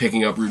on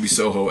picking up Ruby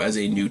Soho as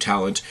a new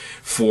talent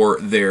for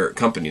their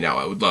company.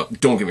 Now,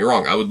 don't get me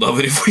wrong, I would love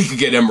it if we could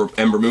get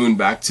Ember Moon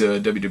back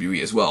to WWE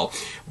as well,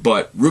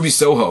 but Ruby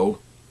Soho,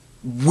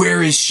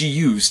 where is she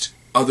used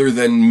other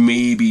than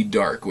maybe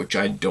Dark, which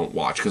I don't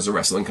watch because the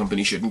wrestling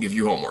company shouldn't give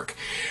you homework.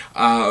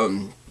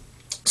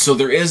 So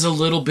there is a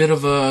little bit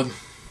of a...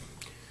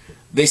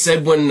 They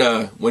said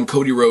when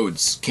Cody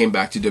Rhodes came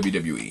back to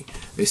WWE,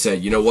 they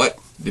said, you know what,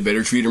 they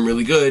better treat him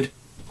really good,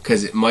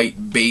 because it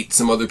might bait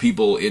some other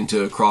people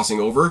into crossing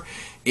over.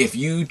 If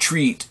you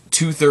treat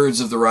 2/3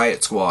 of the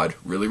Riot Squad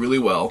really, really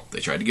well, they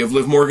tried to give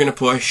Liv Morgan a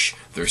push,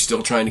 they're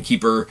still trying to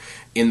keep her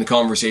in the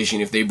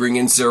conversation. If they bring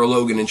in Sarah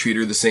Logan and treat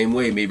her the same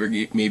way,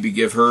 maybe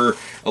give her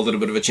a little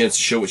bit of a chance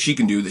to show what she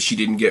can do that she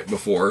didn't get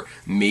before,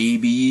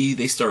 maybe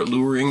they start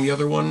luring the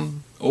other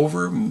one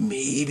over,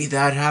 maybe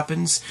that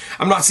happens.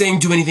 I'm not saying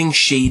do anything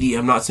shady,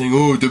 I'm not saying,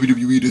 oh,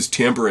 WWE does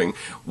tampering.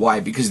 Why?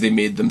 Because they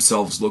made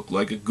themselves look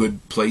like a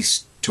good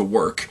place to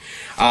work.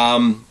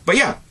 But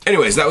yeah,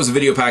 anyways, that was a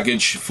video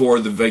package for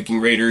the Viking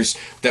Raiders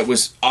that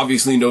was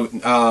obviously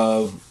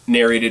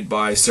narrated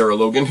by Sarah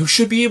Logan, who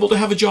should be able to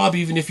have a job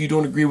even if you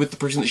don't agree with the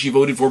person that she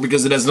voted for,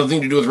 because it has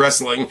nothing to do with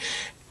wrestling.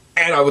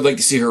 And I would like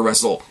to see her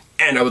wrestle.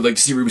 And I would like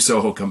to see Ruby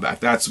Soho come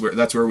back. That's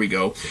where we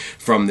go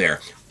from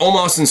there.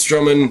 Omos and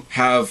Strowman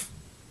have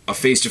a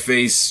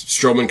face-to-face.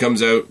 Strowman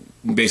comes out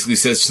and basically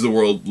says to the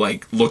world,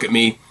 like, look at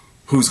me.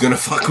 Who's gonna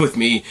fuck with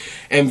me?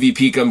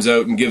 MVP comes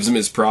out and gives him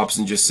his props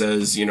and just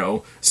says, you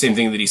know, same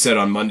thing that he said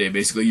on Monday.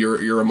 Basically,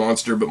 you're a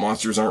monster, but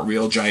monsters aren't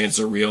real. Giants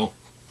are real.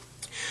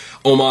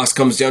 Omos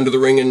comes down to the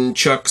ring and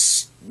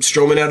chucks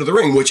Strowman out of the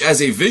ring, which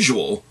as a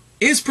visual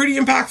is pretty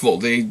impactful.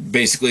 They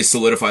basically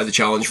solidify the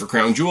challenge for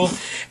Crown Jewel,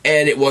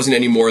 and it wasn't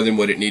any more than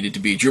what it needed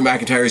to be. Drew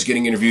McIntyre is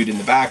getting interviewed in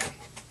the back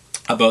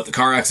about the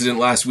car accident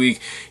last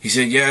week. He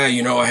said, yeah,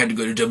 you know, I had to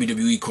go to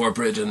WWE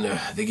corporate, and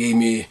they gave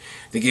me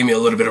a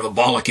little bit of a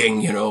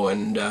bollocking, you know,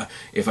 and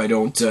if I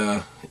don't,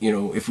 you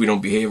know, if we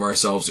don't behave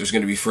ourselves, there's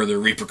going to be further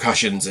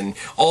repercussions, and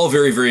all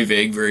very, very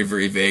vague, very,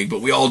 very vague, but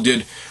we all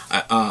did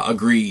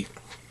agree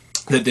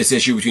that this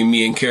issue between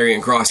me and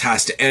Karrion Kross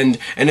has to end,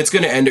 and it's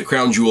going to end at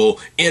Crown Jewel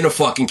in a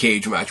fucking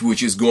cage match,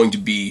 which is going to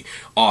be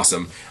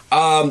awesome.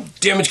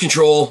 Damage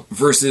Control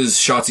versus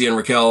Shotzi and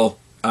Raquel.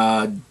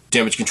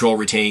 Damage Control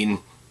retain.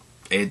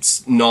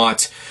 It's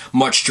not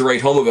much to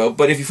write home about,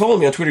 but if you follow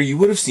me on Twitter, you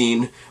would have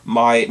seen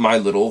my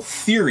little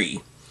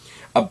theory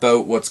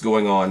about what's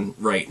going on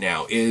right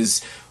now.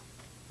 Is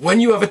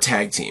when you have a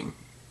tag team,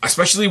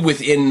 especially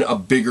within a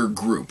bigger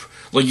group,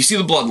 like you see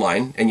the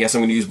Bloodline, and yes, I'm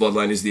going to use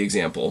Bloodline as the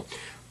example.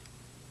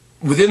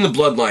 Within the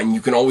Bloodline,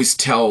 you can always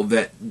tell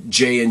that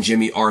Jay and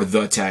Jimmy are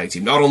the tag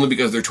team. Not only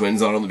because they're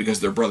twins, not only because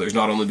they're brothers,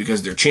 not only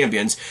because they're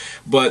champions,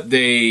 but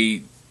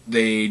they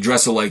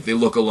dress alike, they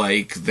look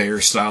alike, their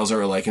styles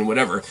are alike, and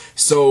whatever.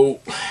 So,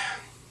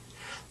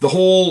 the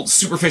whole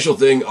superficial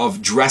thing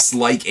of dress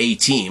like a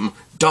team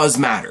does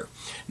matter.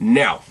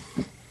 Now,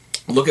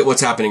 look at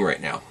what's happening right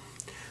now.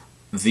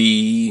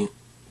 The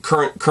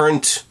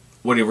current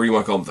whatever you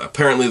want to call them.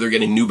 Apparently they're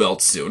getting new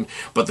belts soon,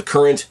 but the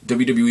current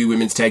WWE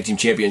Women's Tag Team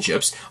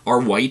Championships are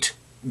white,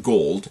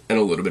 gold, and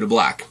a little bit of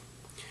black.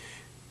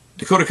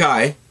 Dakota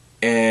Kai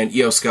and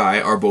Io Sky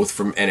are both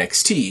from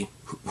NXT,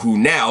 who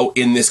now,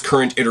 in this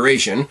current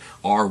iteration,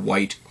 are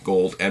white,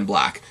 gold, and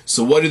black.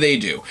 So what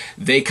do?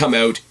 They come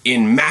out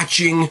in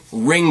matching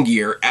ring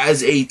gear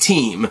as a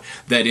team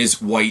that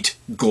is white,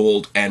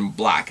 gold, and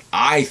black.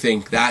 I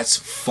think that's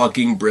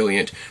fucking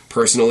brilliant.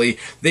 Personally,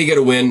 they get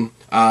a win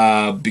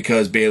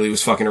because Bayley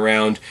was fucking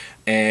around,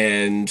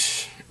 and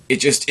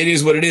it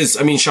is what it is.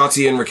 I mean,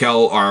 Shotzi and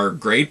Raquel are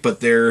great,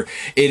 but it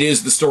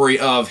is the story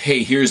of,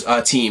 hey, here's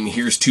a team,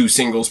 here's two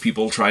singles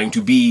people trying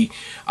to be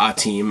a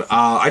team.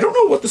 I don't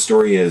know what the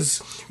story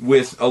is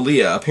with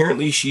Aaliyah.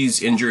 Apparently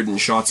she's injured and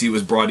Shotzi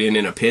was brought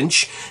in a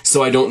pinch,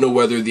 so I don't know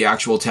whether the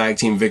actual tag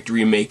team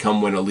victory may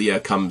come when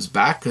Aaliyah comes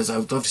back, because I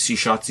would love to see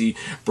Shotzi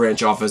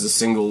branch off as a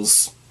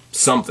singles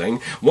something.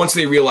 Once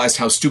they realized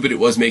how stupid it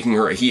was making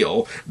her a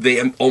heel,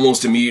 they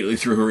almost immediately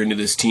threw her into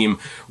this team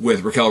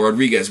with Raquel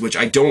Rodriguez, which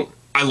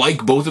I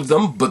like both of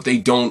them, but they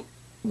don't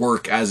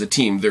work as a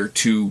team. They're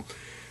two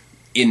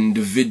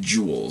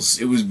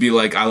individuals. It would be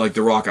like, I like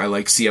The Rock, I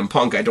like CM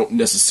Punk. I don't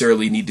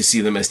necessarily need to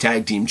see them as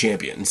tag team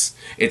champions.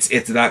 It's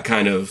that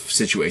kind of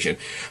situation.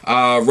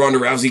 Ronda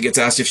Rousey gets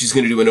asked if she's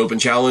going to do an open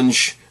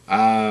challenge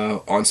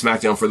on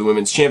SmackDown for the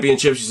Women's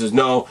Championship. She says,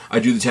 no, I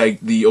do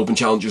the open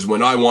challenges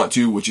when I want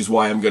to, which is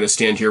why I'm going to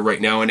stand here right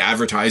now and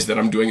advertise that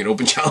I'm doing an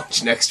open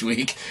challenge next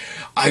week.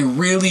 I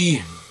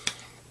really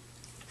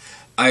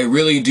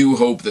do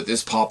hope that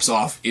this pops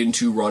off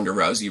into Ronda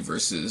Rousey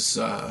versus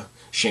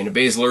Shayna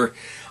Baszler.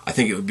 I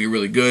think it would be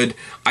really good.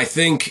 I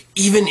think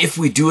even if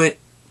we do it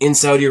in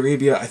Saudi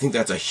Arabia, I think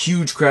that's a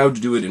huge crowd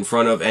to do it in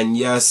front of. And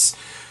yes,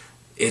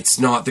 it's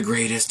not the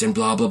greatest and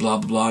blah, blah, blah,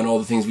 blah, blah, and all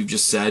the things we've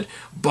just said.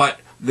 But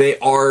they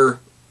are,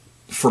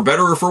 for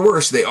better or for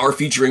worse, they are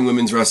featuring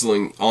women's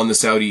wrestling on the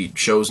Saudi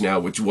shows now,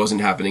 which wasn't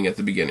happening at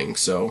the beginning.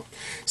 So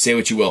say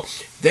what you will.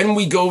 Then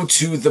we go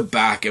to the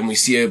back and we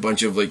see a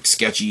bunch of like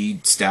sketchy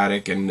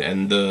static and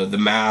the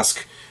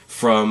mask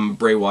from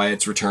Bray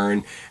Wyatt's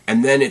return,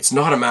 and then it's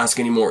not a mask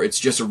anymore. It's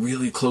just a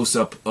really close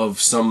up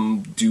of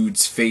some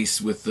dude's face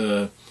with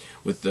the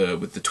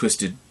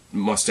twisted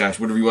mustache,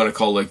 whatever you want to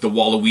call it, like the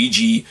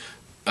Waluigi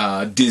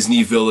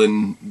Disney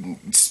villain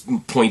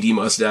pointy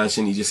mustache,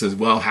 and he just says,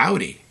 "Well,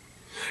 howdy,"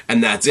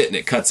 and that's it, and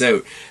it cuts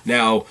out.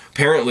 Now,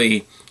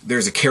 apparently,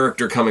 there's a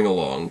character coming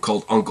along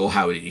called Uncle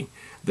Howdy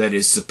that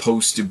is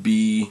supposed to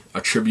be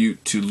a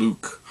tribute to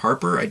Luke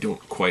Harper. I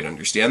don't quite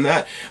understand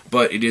that,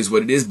 but it is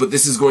what it is. But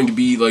this is going to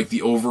be like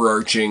the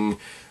overarching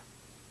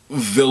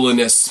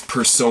villainous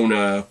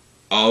persona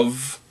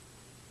of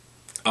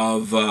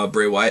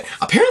Bray Wyatt.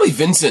 Apparently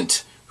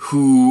Vincent,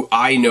 who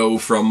I know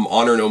from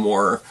Honor No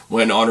More,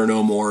 when Honor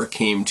No More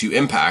came to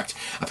Impact,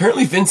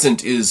 apparently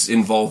Vincent is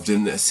involved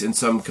in this in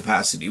some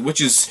capacity, which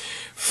is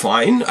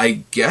fine,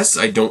 I guess.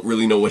 I don't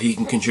really know what he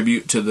can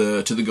contribute to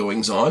the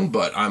goings on,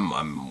 but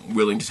I'm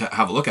willing to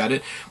have a look at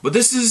it. But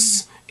this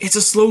is it's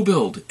a slow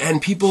build,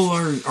 and people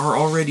are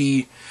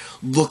already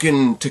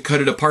looking to cut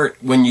it apart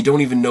when you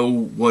don't even know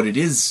what it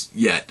is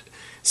yet.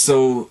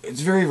 So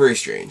it's very, very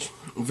strange.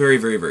 Very,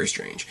 very, very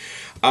strange.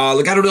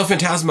 Legado del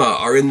Fantasma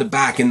are in the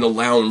back in the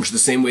lounge the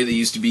same way they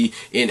used to be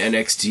in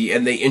NXT,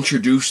 and they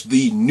introduced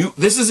the new...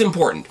 This is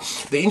important.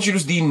 They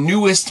introduced the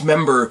newest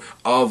member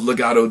of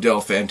Legado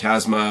del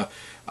Fantasma,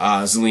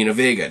 Zelina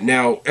Vega.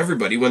 Now,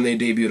 everybody, when they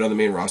debuted on the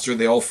main roster,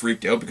 they all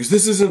freaked out because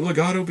this isn't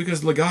Legado,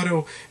 because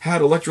Legado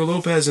had Elektra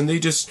Lopez, and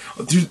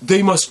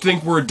they must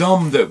think we're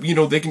dumb that, you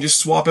know, they can just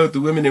swap out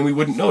the women and we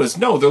wouldn't notice.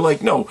 No, they're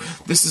like, no,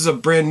 this is a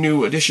brand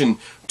new addition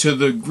to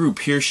the group.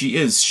 Here she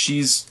is.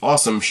 She's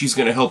awesome. She's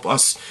going to help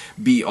us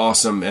be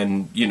awesome,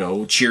 and, you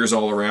know, cheers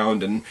all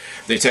around, and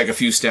they take a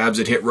few stabs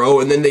at Hit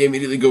Row, and then they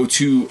immediately go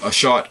to a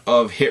shot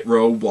of Hit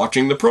Row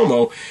watching the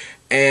promo,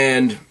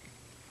 and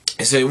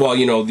I say, well,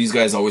 you know, these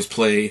guys always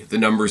play the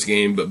numbers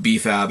game, but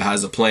BFAB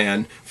has a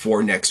plan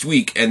for next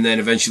week. And then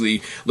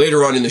eventually,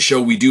 later on in the show,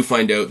 we do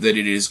find out that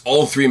it is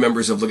all three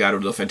members of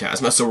Legado del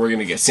Fantasma. So we're going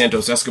to get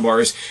Santos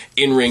Escobar's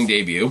in-ring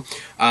debut.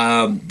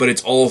 But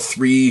it's all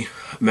three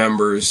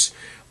members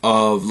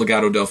of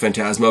Legado del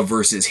Fantasma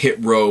versus Hit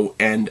Row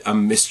and a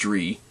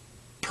mystery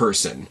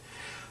person.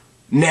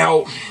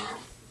 Now,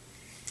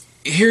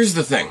 here's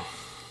the thing.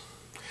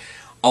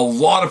 A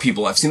lot of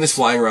people, I've seen this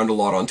flying around a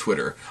lot on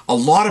Twitter, a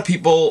lot of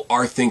people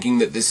are thinking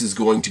that this is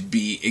going to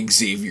be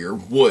Xavier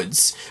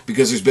Woods,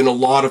 because there's been a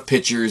lot of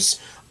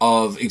pictures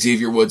of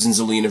Xavier Woods and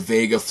Zelina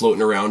Vega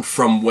floating around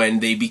from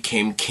when they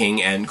became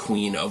king and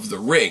queen of the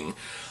ring.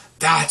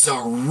 That's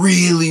a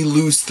really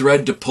loose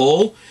thread to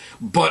pull,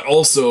 but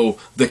also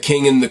the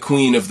king and the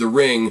queen of the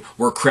ring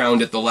were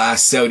crowned at the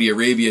last Saudi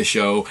Arabia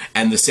show,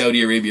 and the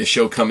Saudi Arabia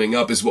show coming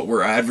up is what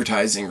we're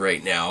advertising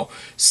right now.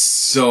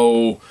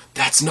 So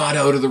that's not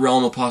out of the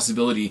realm of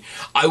possibility.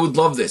 I would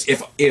love this.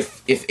 If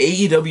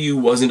AEW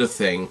wasn't a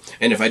thing,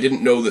 and if I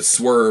didn't know that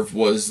Swerve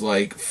was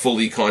like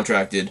fully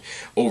contracted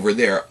over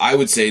there, I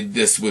would say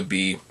this would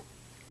be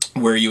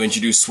where you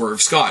introduce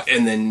Swerve Scott,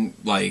 and then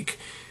like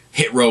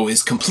Hit Row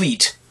is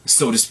complete,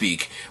 so to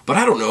speak. But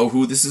I don't know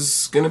who this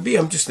is going to be.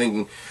 I'm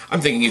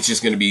thinking it's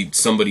just going to be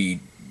somebody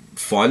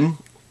fun.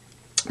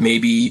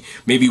 Maybe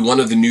one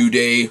of the New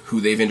Day,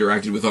 who they've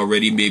interacted with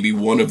already. Maybe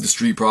one of the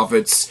Street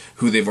Profits,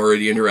 who they've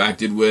already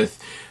interacted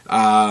with.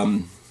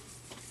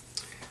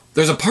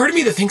 There's a part of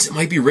me that thinks it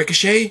might be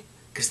Ricochet,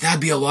 because that'd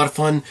be a lot of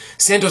fun.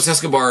 Santos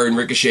Escobar and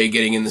Ricochet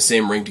getting in the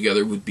same ring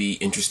together would be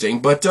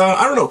interesting. But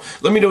I don't know.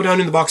 Let me know down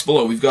in the box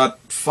below. We've got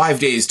 5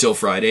 days till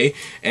Friday,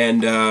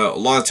 and a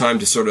lot of time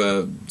to sort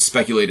of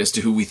speculate as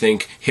to who we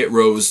think Hit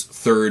Row's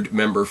third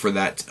member for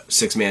that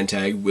six-man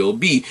tag will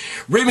be.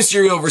 Rey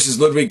Mysterio versus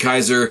Ludwig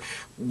Kaiser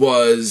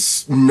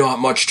was not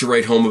much to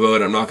write home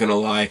about, I'm not going to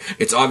lie.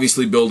 It's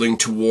obviously building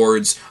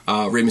towards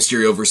Rey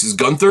Mysterio versus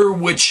Gunther,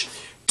 which,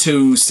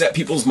 to set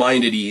people's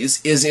mind at ease,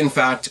 is in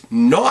fact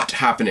not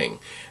happening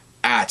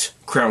at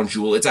Crown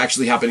Jewel. It's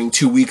actually happening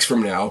 2 weeks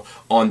from now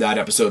on that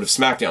episode of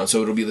SmackDown.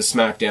 So it'll be the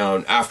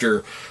SmackDown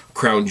after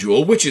Crown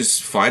Jewel, which is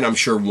fine. I'm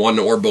sure one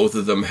or both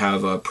of them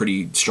have a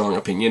pretty strong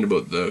opinion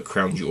about the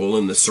Crown Jewel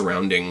and the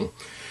surrounding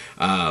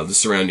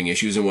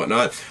issues and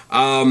whatnot.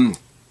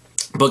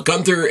 But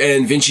Gunther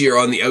and Vinci are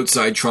on the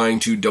outside trying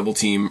to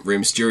double-team Rey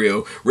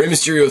Mysterio. Rey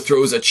Mysterio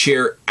throws a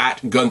chair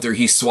at Gunther.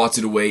 He swats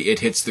it away.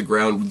 It hits the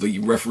ground. The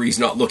referee's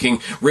not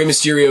looking. Rey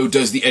Mysterio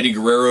does the Eddie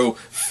Guerrero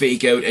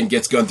fake out and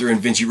gets Gunther and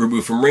Vinci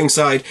removed from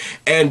ringside.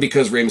 And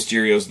because Rey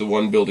Mysterio's the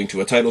one building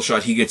to a title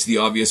shot, he gets the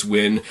obvious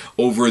win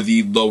over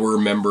the lower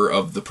member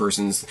of the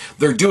persons.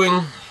 They are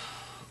doing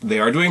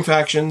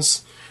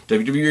factions.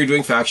 WWE are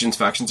doing factions.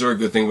 Factions are a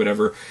good thing,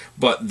 whatever.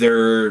 But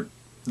they're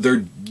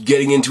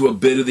getting into a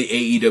bit of the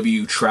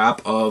AEW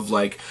trap of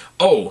like,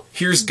 oh,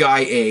 here's Guy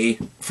A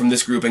from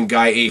this group and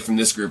Guy A from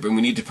this group, and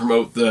we need to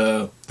promote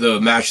the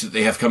match that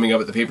they have coming up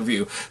at the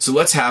pay-per-view. So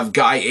let's have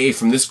Guy A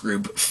from this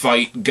group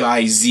fight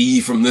Guy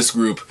Z from this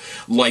group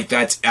like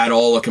that's at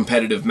all a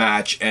competitive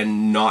match,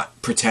 and not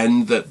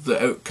pretend that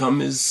the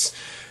outcome is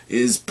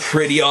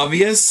pretty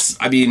obvious.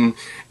 I mean,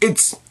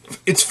 it's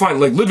fine.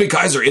 Like, Ludwig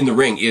Kaiser in the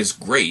ring is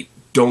great.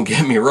 Don't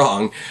get me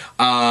wrong.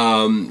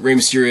 Rey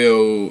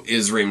Mysterio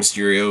is Rey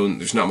Mysterio, and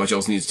there's not much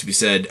else needs to be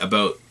said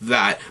about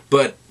that.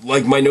 But,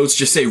 like my notes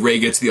just say, Rey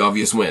gets the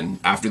obvious win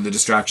after the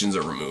distractions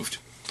are removed.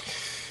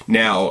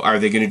 Now, are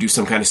they going to do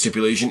some kind of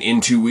stipulation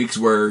in 2 weeks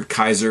where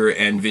Kaiser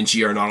and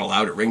Vinci are not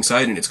allowed at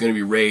ringside, and it's going to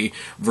be Rey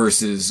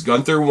versus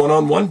Gunther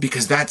one-on-one?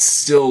 Because that's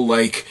still,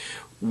 like,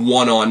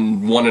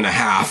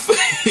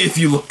 1-on-1.5, if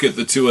you look at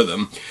the two of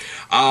them.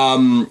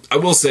 I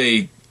will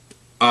say,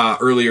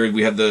 earlier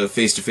we had the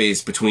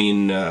face-to-face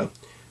between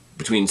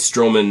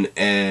Strowman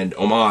and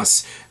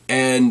Omos,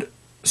 and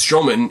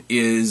Strowman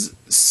is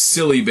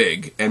silly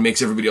big and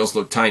makes everybody else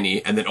look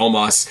tiny, and then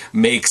Omos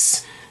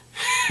makes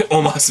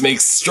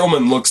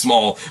Strowman look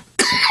small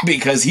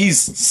because he's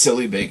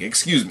silly big.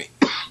 Excuse me.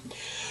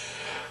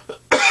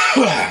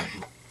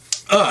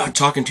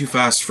 Talking too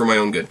fast for my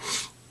own good.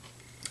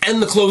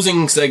 And the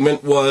closing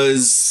segment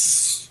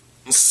was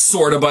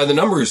sort of by the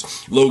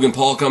numbers. Logan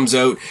Paul comes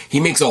out. He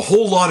makes a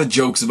whole lot of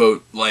jokes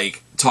about,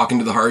 like, talking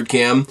to the hard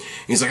cam.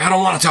 He's like, I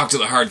don't want to talk to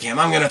the hard cam.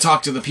 I'm going to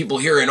talk to the people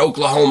here in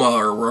Oklahoma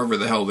or wherever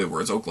the hell they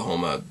were. It's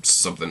Oklahoma,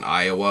 something,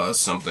 Iowa,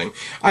 something.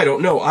 I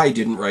don't know. I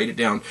didn't write it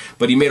down.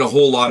 But he made a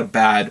whole lot of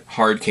bad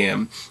hard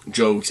cam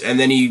jokes. And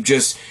then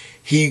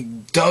he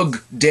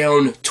dug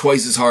down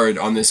twice as hard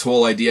on this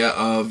whole idea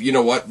of, you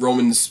know what,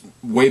 Roman's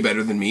way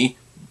better than me.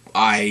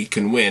 I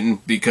can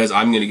win because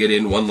I'm going to get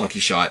in one lucky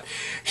shot.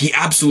 He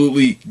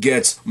absolutely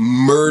gets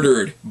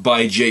murdered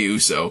by Jey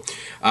Uso,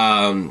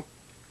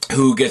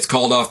 who gets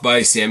called off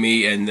by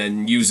Sami and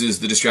then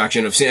uses the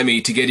distraction of Sami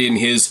to get in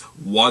his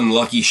one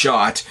lucky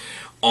shot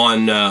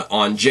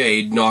on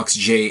Jey, knocks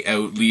Jey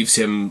out, leaves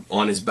him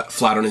on his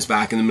flat on his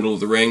back in the middle of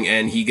the ring,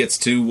 and he gets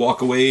to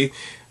walk away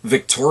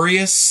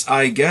victorious,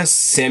 I guess.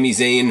 Sami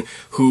Zayn,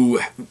 who,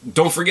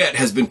 don't forget,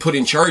 has been put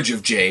in charge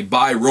of Jey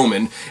by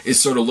Roman,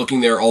 is sort of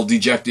looking there all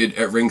dejected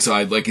at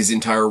ringside like his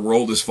entire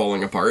world is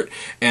falling apart.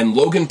 And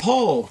Logan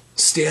Paul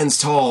stands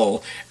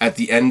tall at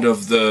the end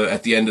of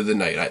the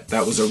night.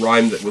 That was a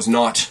rhyme that was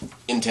not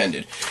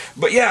intended.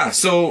 But yeah,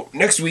 so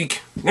next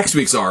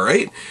week's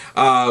alright.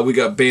 We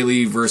got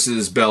Bayley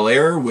versus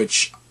Belair,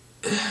 which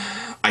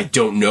I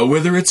don't know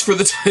whether it's for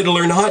the title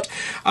or not.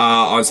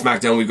 On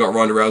SmackDown, we've got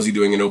Ronda Rousey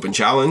doing an open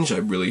challenge. I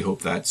really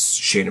hope that's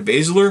Shayna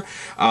Baszler.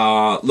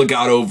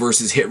 Legado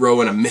versus Hit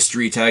Row and a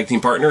mystery tag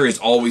team partner is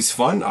always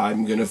fun.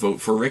 I'm going to vote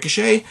for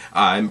Ricochet.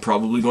 I'm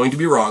probably going to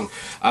be wrong.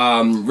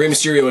 Rey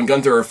Mysterio and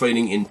Gunther are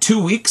fighting in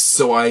 2 weeks,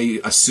 so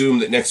I assume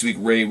that next week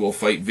Rey will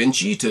fight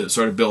Vinci to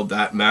sort of build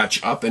that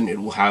match up, and it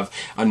will have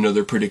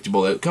another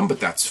predictable outcome,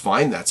 but that's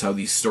fine. That's how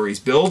these stories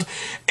build.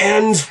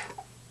 And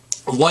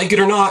like it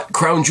or not,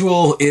 Crown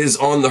Jewel is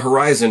on the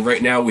horizon.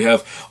 Right now we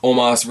have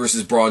Omos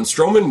versus Braun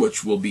Strowman,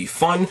 which will be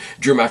fun.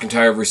 Drew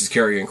McIntyre versus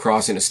Karrion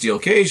Kross in a steel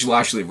cage.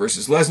 Lashley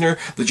versus Lesnar.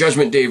 The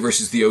Judgment Day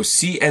versus the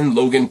OC. And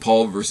Logan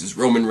Paul versus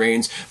Roman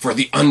Reigns for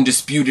the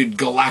undisputed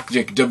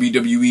galactic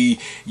WWE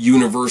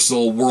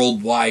Universal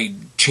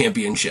Worldwide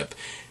Championship.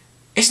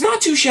 It's not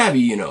too shabby,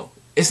 you know.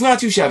 It's not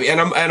too shabby, and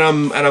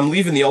I'm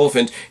leaving the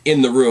elephant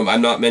in the room.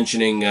 I'm not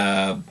mentioning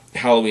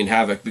Halloween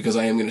Havoc because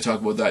I am going to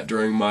talk about that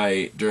during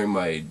my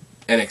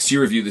NXT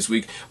review this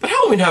week, but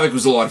Halloween Havoc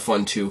was a lot of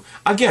fun too.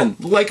 Again,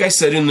 like I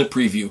said in the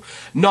preview,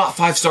 not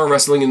 5-star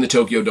wrestling in the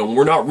Tokyo Dome.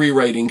 We're not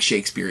rewriting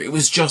Shakespeare. It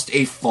was just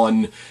a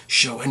fun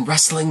show, and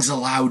wrestling's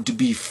allowed to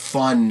be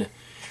fun.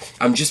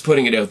 I'm just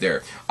putting it out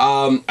there.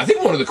 I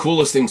think one of the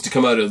coolest things to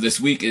come out of this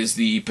week is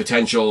the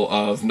potential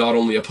of not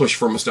only a push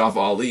for Mustafa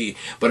Ali,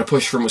 but a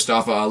push for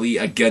Mustafa Ali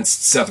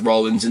against Seth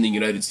Rollins in the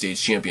United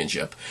States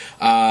Championship.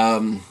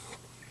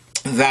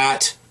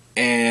 That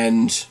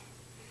and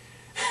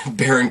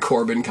Baron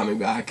Corbin coming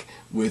back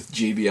with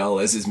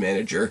JBL as his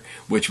manager,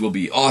 which will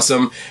be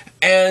awesome.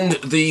 And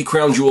the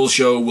Crown Jewel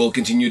show will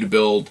continue to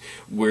build,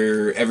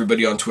 where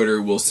everybody on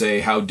Twitter will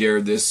say, how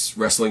dare this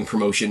wrestling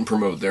promotion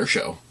promote their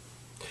show.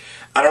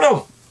 I don't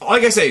know.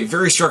 Like I say,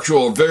 very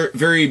structural,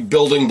 very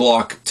building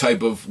block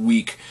type of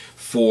week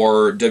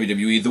for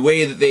WWE. The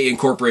way that they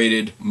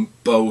incorporated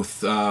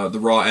both the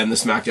Raw and the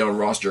SmackDown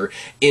roster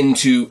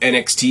into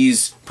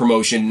NXT's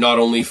promotion, not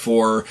only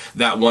for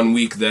that 1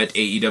 week that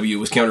AEW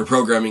was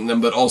counter-programming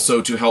them, but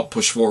also to help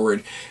push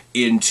forward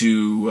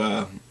into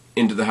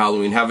the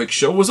Halloween Havoc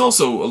show, was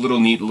also a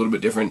little neat, a little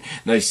bit different.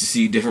 Nice to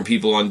see different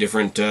people on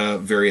different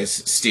various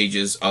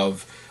stages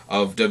of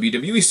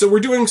WWE. So we're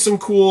doing some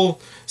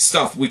cool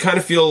stuff. We kind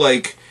of feel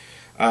like,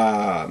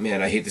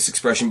 man, I hate this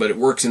expression, but it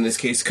works in this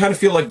case. Kind of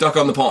feel like duck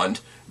on the pond.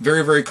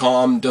 Very, very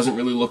calm. Doesn't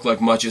really look like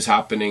much is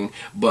happening,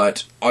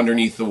 but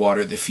underneath the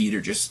water, the feet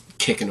are just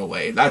kicking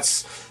away.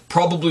 That's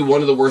probably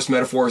one of the worst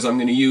metaphors I'm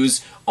going to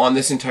use on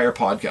this entire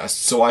podcast,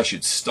 so I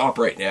should stop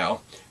right now.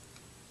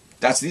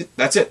 That's it.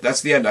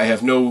 That's the end. I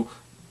have no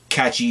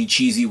catchy,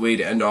 cheesy way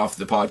to end off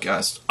the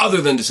podcast, other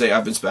than to say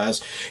I've been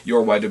Spaz,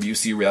 your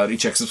YWC reality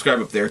check. Subscribe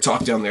up there,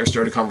 talk down there,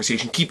 start a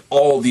conversation, keep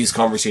all these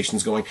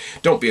conversations going.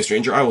 Don't be a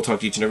stranger. I will talk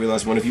to each and every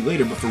last one of you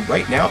later, but for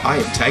right now, I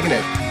am tagging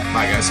out.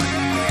 Bye, guys.